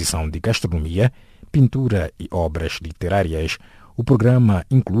exposição de gastronomia, pintura e obras literárias. O programa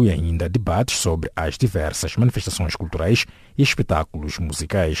inclui ainda debates sobre as diversas manifestações culturais e espetáculos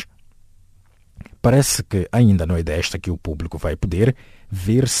musicais. Parece que ainda não é desta que o público vai poder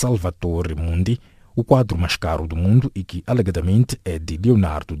ver Salvatore Mundi, o quadro mais caro do mundo e que alegadamente é de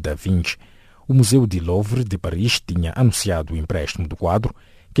Leonardo da Vinci. O Museu de Louvre de Paris tinha anunciado o empréstimo do quadro,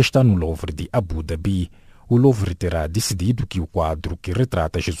 que está no Louvre de Abu Dhabi. O Louvre terá decidido que o quadro que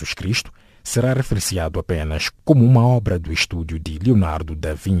retrata Jesus Cristo será referenciado apenas como uma obra do estúdio de Leonardo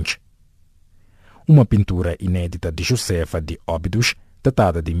da Vinci. Uma pintura inédita de Josefa de Óbidos,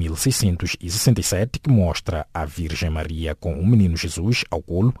 datada de 1667, que mostra a Virgem Maria com o menino Jesus ao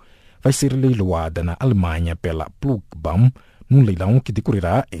colo, vai ser leiloada na Alemanha pela Plugbaum, num leilão que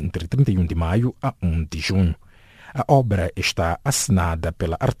decorrerá entre 31 de maio a 1 de junho. A obra está assinada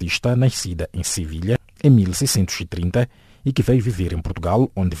pela artista nascida em Sevilha em 1630 e que veio viver em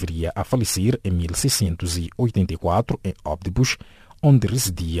Portugal, onde viria a falecer em 1684 em Óbidos, onde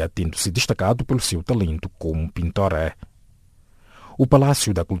residia, tendo se destacado pelo seu talento como pintora. O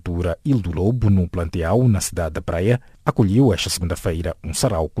Palácio da Cultura Ilha do Lobo, no Planteau, na cidade da Praia, acolheu esta segunda-feira um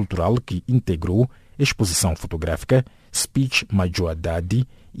sarau cultural que integrou exposição fotográfica, speech, majoadade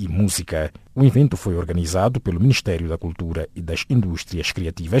e música. O evento foi organizado pelo Ministério da Cultura e das Indústrias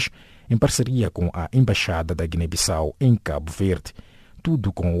Criativas, em parceria com a Embaixada da Guiné-Bissau em Cabo Verde,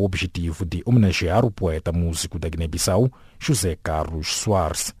 tudo com o objetivo de homenagear o poeta músico da Guiné-Bissau, José Carlos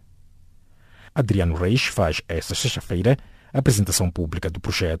Soares. Adriano Reis faz esta sexta-feira a apresentação pública do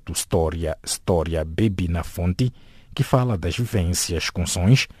projeto História Bebi na Fonte, que fala das vivências,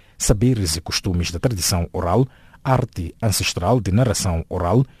 canções, saberes e costumes da tradição oral, arte ancestral de narração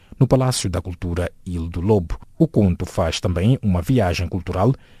oral, no Palácio da Cultura Ilha do Lobo. O conto faz também uma viagem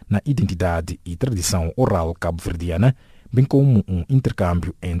cultural na identidade e tradição oral cabo-verdiana, bem como um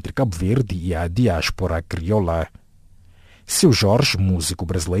intercâmbio entre Cabo Verde e a diáspora crioula. Seu Jorge, músico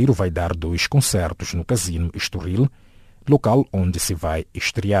brasileiro, vai dar 2 concertos no Casino Estoril, local onde se vai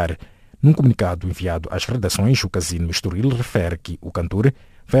estrear. Num comunicado enviado às redações, o Casino Estoril refere que o cantor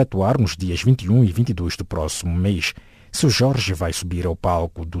vai atuar nos dias 21 e 22 do próximo mês. Seu Jorge vai subir ao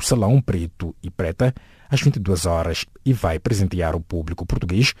palco do Salão Preto e Preta às 22 horas e vai presentear o público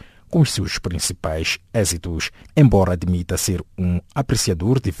português com os seus principais êxitos. Embora admita ser um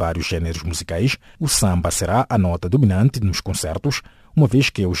apreciador de vários gêneros musicais, o samba será a nota dominante nos concertos, uma vez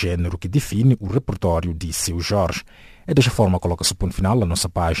que é o gênero que define o repertório de Seu Jorge. E desta forma coloca-se o ponto final a nossa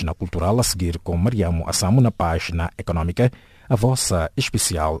página cultural, a seguir com Mariamo Assamo na página econômica. A vossa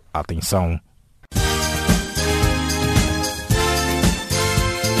especial atenção.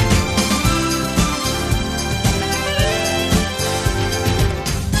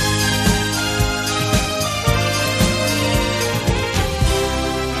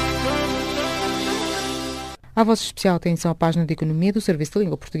 A vossa especial atenção à página de economia do Serviço de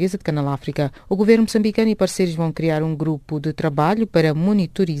Língua Portuguesa de Canal África. O governo moçambicano e parceiros vão criar um grupo de trabalho para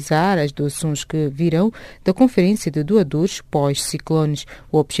monitorizar as doações que virão da Conferência de Doadores pós-ciclones.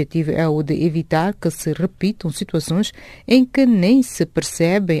 O objetivo é o de evitar que se repitam situações em que nem se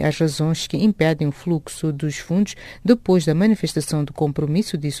percebem as razões que impedem o fluxo dos fundos depois da manifestação do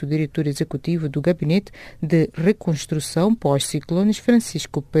compromisso, disse o diretor executivo do Gabinete de Reconstrução pós-ciclones,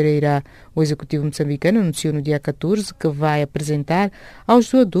 Francisco Pereira. O executivo moçambicano anunciou no dia 14 que vai apresentar aos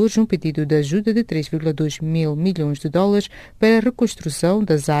doadores um pedido de ajuda de 3,2 mil milhões de dólares para a reconstrução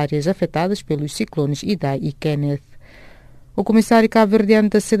das áreas afetadas pelos ciclones Idai e Kenneth. O comissário cabo-verdiano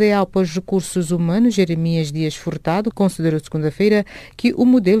da CDAO para os Recursos Humanos, Jeremias Dias Furtado, considerou segunda-feira que o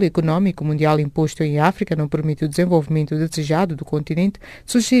modelo econômico mundial imposto em África não permite o desenvolvimento desejado do continente,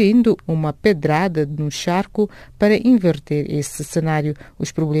 sugerindo uma pedrada no charco para inverter esse cenário. Os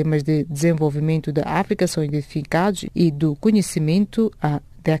problemas de desenvolvimento da África são identificados e do conhecimento a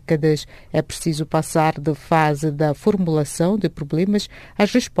décadas. É preciso passar da fase da formulação de problemas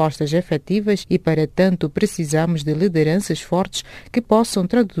às respostas efetivas e, para tanto, precisamos de lideranças fortes que possam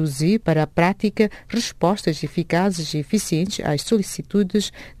traduzir para a prática respostas eficazes e eficientes às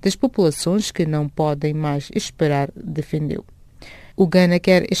solicitudes das populações que não podem mais esperar, defendeu. O Ghana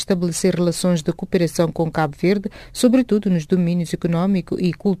quer estabelecer relações de cooperação com Cabo Verde, sobretudo nos domínios econômico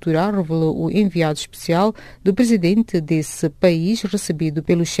e cultural, revelou o enviado especial do presidente desse país, recebido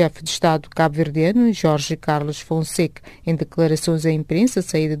pelo chefe de Estado cabo-verdiano, Jorge Carlos Fonseca. Em declarações à imprensa,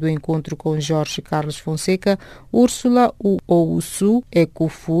 saída do encontro com Jorge Carlos Fonseca, Úrsula Ousu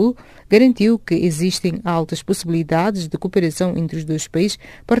Ekuful garantiu que existem altas possibilidades de cooperação entre os dois países,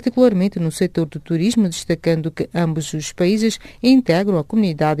 particularmente no setor do turismo, destacando que ambos os países integram a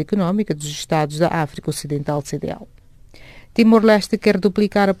Comunidade Econômica dos Estados da África Ocidental, CEDEAO. Timor-Leste quer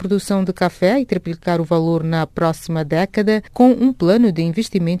duplicar a produção de café e triplicar o valor na próxima década, com um plano de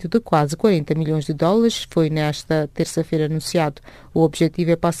investimento de quase 40 milhões de dólares, foi nesta terça-feira anunciado. O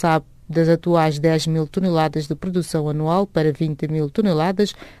objetivo é passar das atuais 10 mil toneladas de produção anual para 20 mil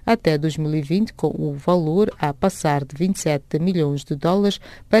toneladas até 2020, com o valor a passar de 27 milhões de dólares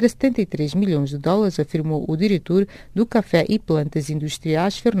para 73 milhões de dólares, afirmou o diretor do Café e Plantas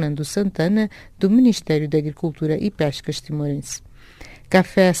Industriais, Fernando Santana, do Ministério da Agricultura e Pescas timorense.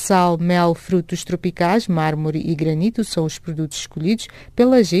 Café, sal, mel, frutos tropicais, mármore e granito são os produtos escolhidos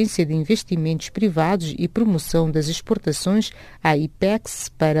pela Agência de Investimentos Privados e Promoção das Exportações, a IPEX,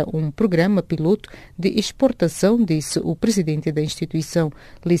 para um programa piloto de exportação, disse o presidente da instituição,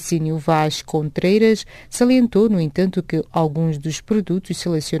 Licínio Vaz Contreiras. Salientou, no entanto, que alguns dos produtos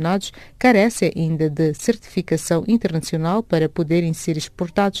selecionados carecem ainda de certificação internacional para poderem ser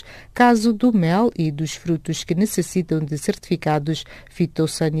exportados, caso do mel e dos frutos que necessitam de certificados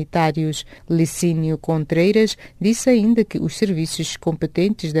fitossanitários. Licínio Contreiras disse ainda que os serviços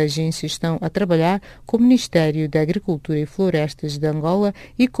competentes da agência estão a trabalhar com o Ministério da Agricultura e Florestas de Angola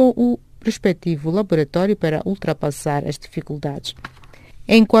e com o respectivo laboratório para ultrapassar as dificuldades.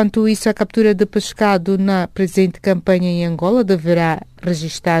 Enquanto isso, a captura de pescado na presente campanha em Angola deverá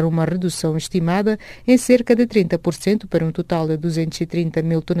registrar uma redução estimada em cerca de 30% para um total de 230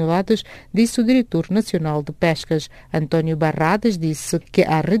 mil toneladas, disse o diretor nacional de pescas. António Barradas disse que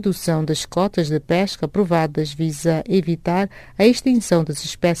a redução das cotas de pesca aprovadas visa evitar a extinção das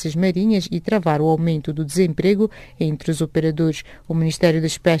espécies marinhas e travar o aumento do desemprego entre os operadores. O Ministério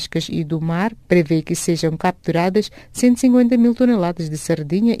das Pescas e do Mar prevê que sejam capturadas 150 mil toneladas de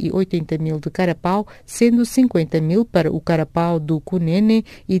sardinha e 80 mil de carapau, sendo 50 mil para o carapau do Cunene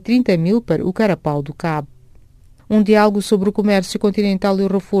e 30 mil para o carapau do Cabo. Um diálogo sobre o comércio continental e o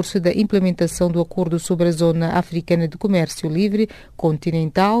reforço da implementação do Acordo sobre a Zona Africana de Comércio Livre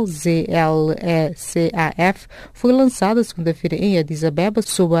Continental, ZLECAF, foi lançado segunda-feira em Addis Abeba,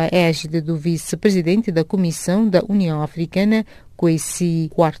 sob a égide do vice-presidente da Comissão da União Africana, Kwesi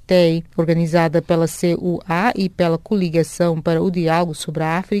Kwartey, organizada pela CUA e pela Coligação para o Diálogo sobre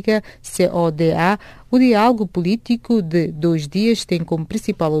a África, CODA. O diálogo político de 2 dias tem como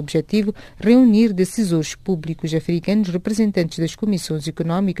principal objetivo reunir decisores públicos africanos, representantes das comissões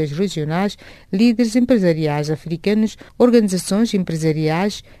económicas regionais, líderes empresariais africanos, organizações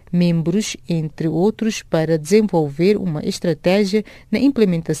empresariais, membros, entre outros, para desenvolver uma estratégia na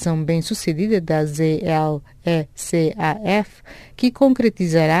implementação bem-sucedida da ZLECAF, que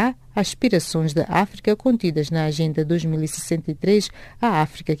concretizará aspirações da África contidas na Agenda 2063, a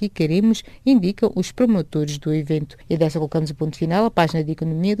África que queremos, indicam os promotores do evento. E desta colocamos o ponto final à página de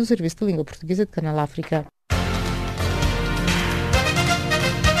Economia do Serviço de Língua Portuguesa de Canal África.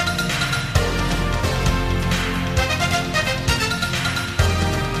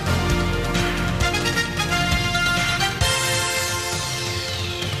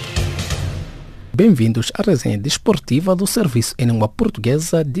 Bem-vindos à resenha desportiva do Serviço em Língua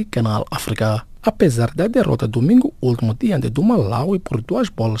Portuguesa de Canal África. Apesar da derrota domingo último diante do Malawi por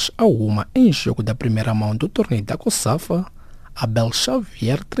 2-1 em jogo da primeira mão do torneio da COSAFA, Abel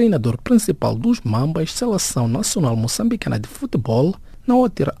Xavier, treinador principal dos Mambas, seleção nacional moçambicana de futebol, não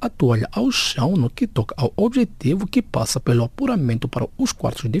atira a toalha ao chão no que toca ao objetivo que passa pelo apuramento para os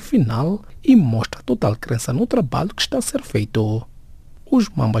quartos de final e mostra total crença no trabalho que está a ser feito. Os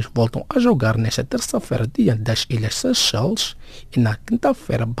Mambas voltam a jogar nesta terça-feira diante das Ilhas Seychelles e na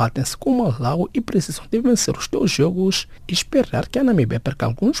quinta-feira batem-se com o Malawi e precisam de vencer os 2 jogos e esperar que a Namíbia perca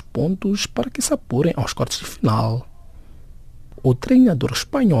alguns pontos para que se apurem aos quartos de final. O treinador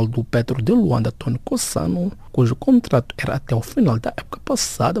espanhol do Petro de Luanda, Tony Cossano, cujo contrato era até o final da época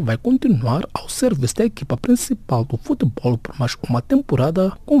passada, vai continuar ao serviço da equipa principal do futebol por mais uma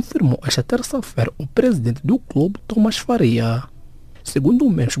temporada, confirmou esta terça-feira o presidente do clube, Tomás Faria. Segundo o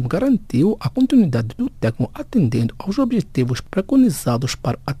mesmo, garantiu a continuidade do técnico atendendo aos objetivos preconizados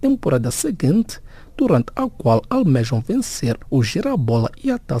para a temporada seguinte, durante a qual almejam vencer o Girabola e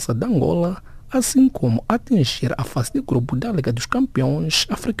a Taça de Angola, assim como atingir a fase de grupo da Liga dos Campeões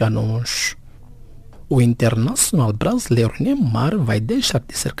Africanos. O internacional brasileiro Neymar vai deixar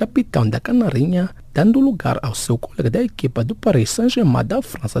de ser capitão da Canarinha, dando lugar ao seu colega da equipa do Paris Saint-Germain da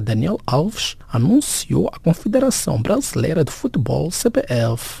França, Daniel Alves, anunciou a Confederação Brasileira de Futebol,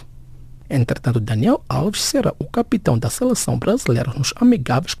 CBF. Entretanto, Daniel Alves será o capitão da seleção brasileira nos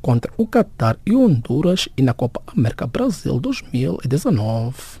amigáveis contra o Catar e Honduras e na Copa América Brasil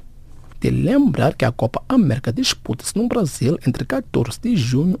 2019. De lembrar que a Copa América disputa-se no Brasil entre 14 de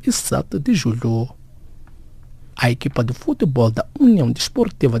junho e 7 de julho. A equipa de futebol da União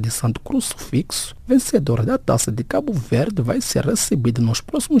Desportiva de Santo Crucifixo, vencedora da Taça de Cabo Verde, vai ser recebida nos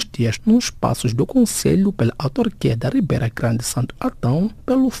próximos dias nos espaços do Conselho pela autarquia da Ribeira Grande Santo Antão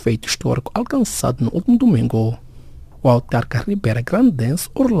pelo feito histórico alcançado no último domingo. O autarca Ribeira Grandense,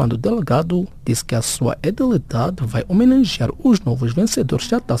 Orlando Delgado, disse que a sua edilidade vai homenagear os novos vencedores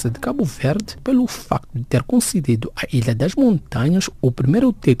da Taça de Cabo Verde pelo facto de ter concedido à Ilha das Montanhas o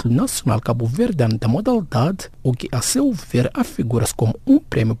primeiro título nacional cabo-verdiano da modalidade, o que, a seu ver, afigura-se como um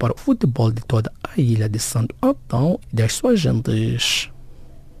prêmio para o futebol de toda a ilha de Santo Antão e das suas gentes.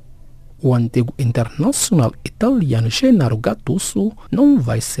 O antigo internacional italiano Gennaro Gattuso não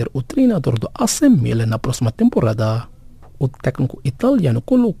vai ser o treinador do AC Milan na próxima temporada. O técnico italiano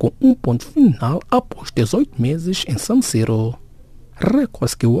colocou um ponto final após 18 meses em San Siro.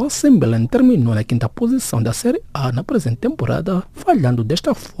 Recorde que o AC Milan terminou na 5ª posição da Série A na presente temporada, falhando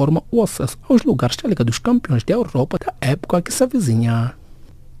desta forma o acesso aos lugares da Liga dos Campeões da Europa da época que se avizinha.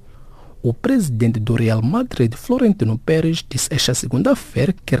 O presidente do Real Madrid, Florentino Pérez, disse esta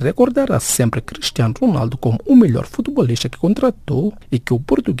segunda-feira que recordará sempre Cristiano Ronaldo como o melhor futebolista que contratou e que o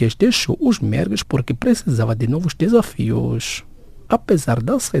português deixou os mergues porque precisava de novos desafios. Apesar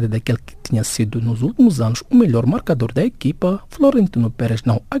da saída daquele que tinha sido nos últimos anos o melhor marcador da equipa, Florentino Pérez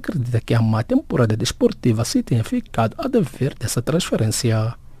não acredita que a má temporada desportiva se tenha ficado a dever dessa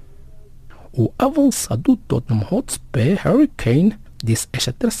transferência. O avançado do Tottenham Hotspur, Harry Kane, disse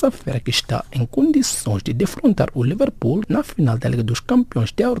esta terça-feira que está em condições de defrontar o Liverpool na final da Liga dos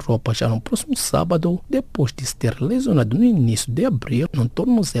Campeões da Europa já no próximo sábado, depois de se ter lesionado no início de abril no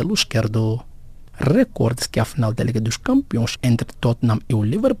tornozelo esquerdo. Recorde-se que a final da Liga dos Campeões entre Tottenham e o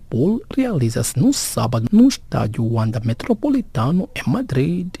Liverpool realiza-se no sábado no estádio Wanda Metropolitano em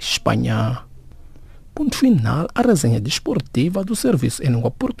Madrid, Espanha. Ponto final a resenha desportiva do serviço em língua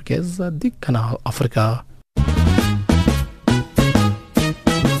portuguesa de Canal África.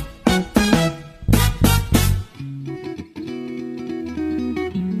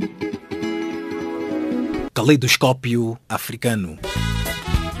 Caleidoscópio africano.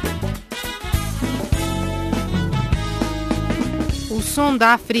 O som da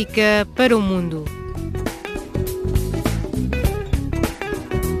África para o mundo.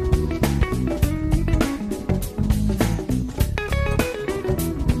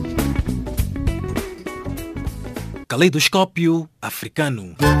 Caleidoscópio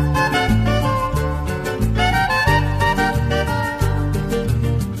africano.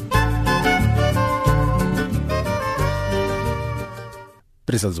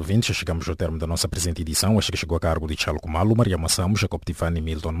 Prezados ouvintes, já chegamos ao termo da nossa presente edição. Esta que chegou a cargo de Chalo Kumalo, Maria Massamo, Jacob Tifani e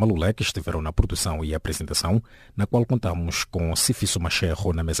Milton Malulé, que estiveram na produção e apresentação, na qual contamos com Cifiso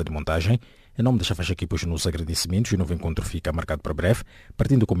Macherro na mesa de montagem. Em nome desta faixa equipa, nos agradecimentos e o novo encontro fica marcado para breve,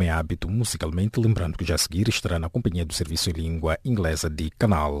 partindo como é hábito musicalmente, lembrando que já a seguir estará na companhia do serviço em língua inglesa de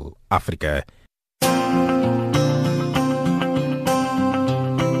Canal África.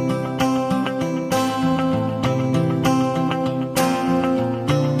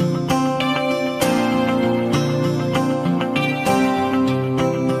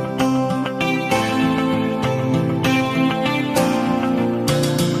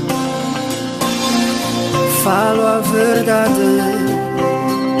 Falo a verdade,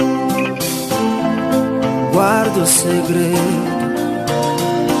 guardo o segredo.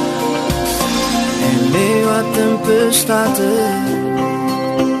 Em meio à tempestade,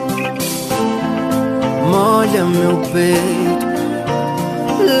 molha meu peito.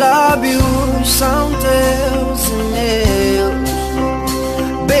 Lábios são teus e meus,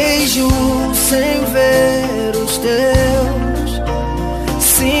 beijo sem ver os teus.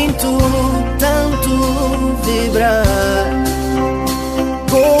 Sinto tanto vibrar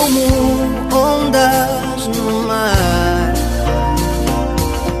como ondas no mar.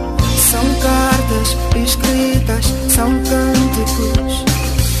 São cartas escritas, são cânticos,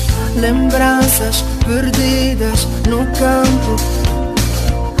 lembranças perdidas no campo,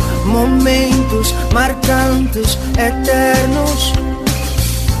 momentos marcantes, eternos,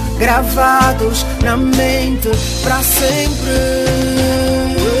 gravados na mente para sempre.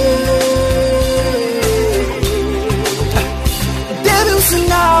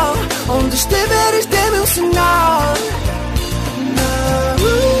 Sinal, onde estiveres, dê-me um sinal.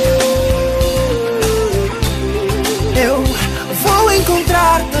 Eu vou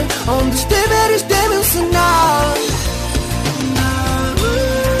encontrar-te, onde estiveres, dê-me um sinal.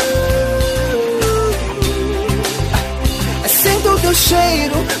 Sinto o teu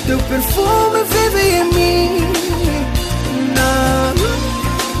cheiro, teu perfume vive em mim.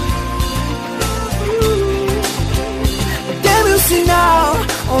 Sinal,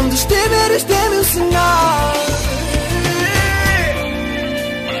 onde estiveres, dê-me um sinal.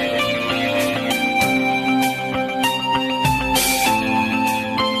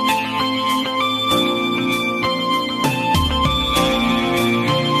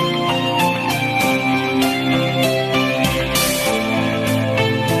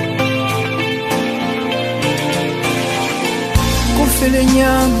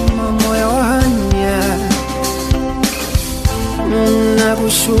 Kufilenyama moyo wanya na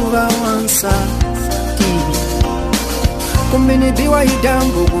kushuva wansa tibi kumbini biwa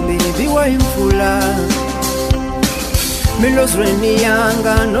hidambo kumbini biwa imfula milozweni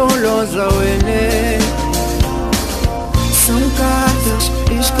yanga nolozawele. São cartas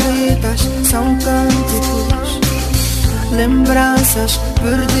escritas, são cânticos, lembranças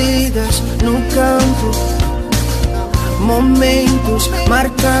perdidas no campo, momentos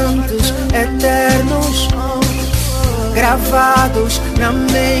marcantes, eternos, gravados na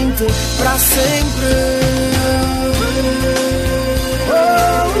mente para sempre.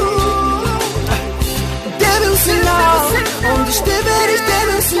 Dê-me um sinal, onde estiveres,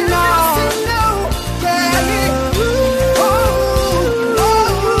 dê-me um sinal.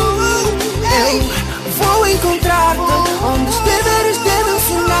 Eu vou encontrar-te, onde estiveres, dê-me um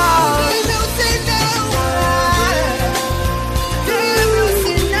sinal.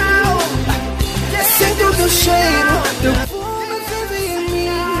 Sinto o teu cheiro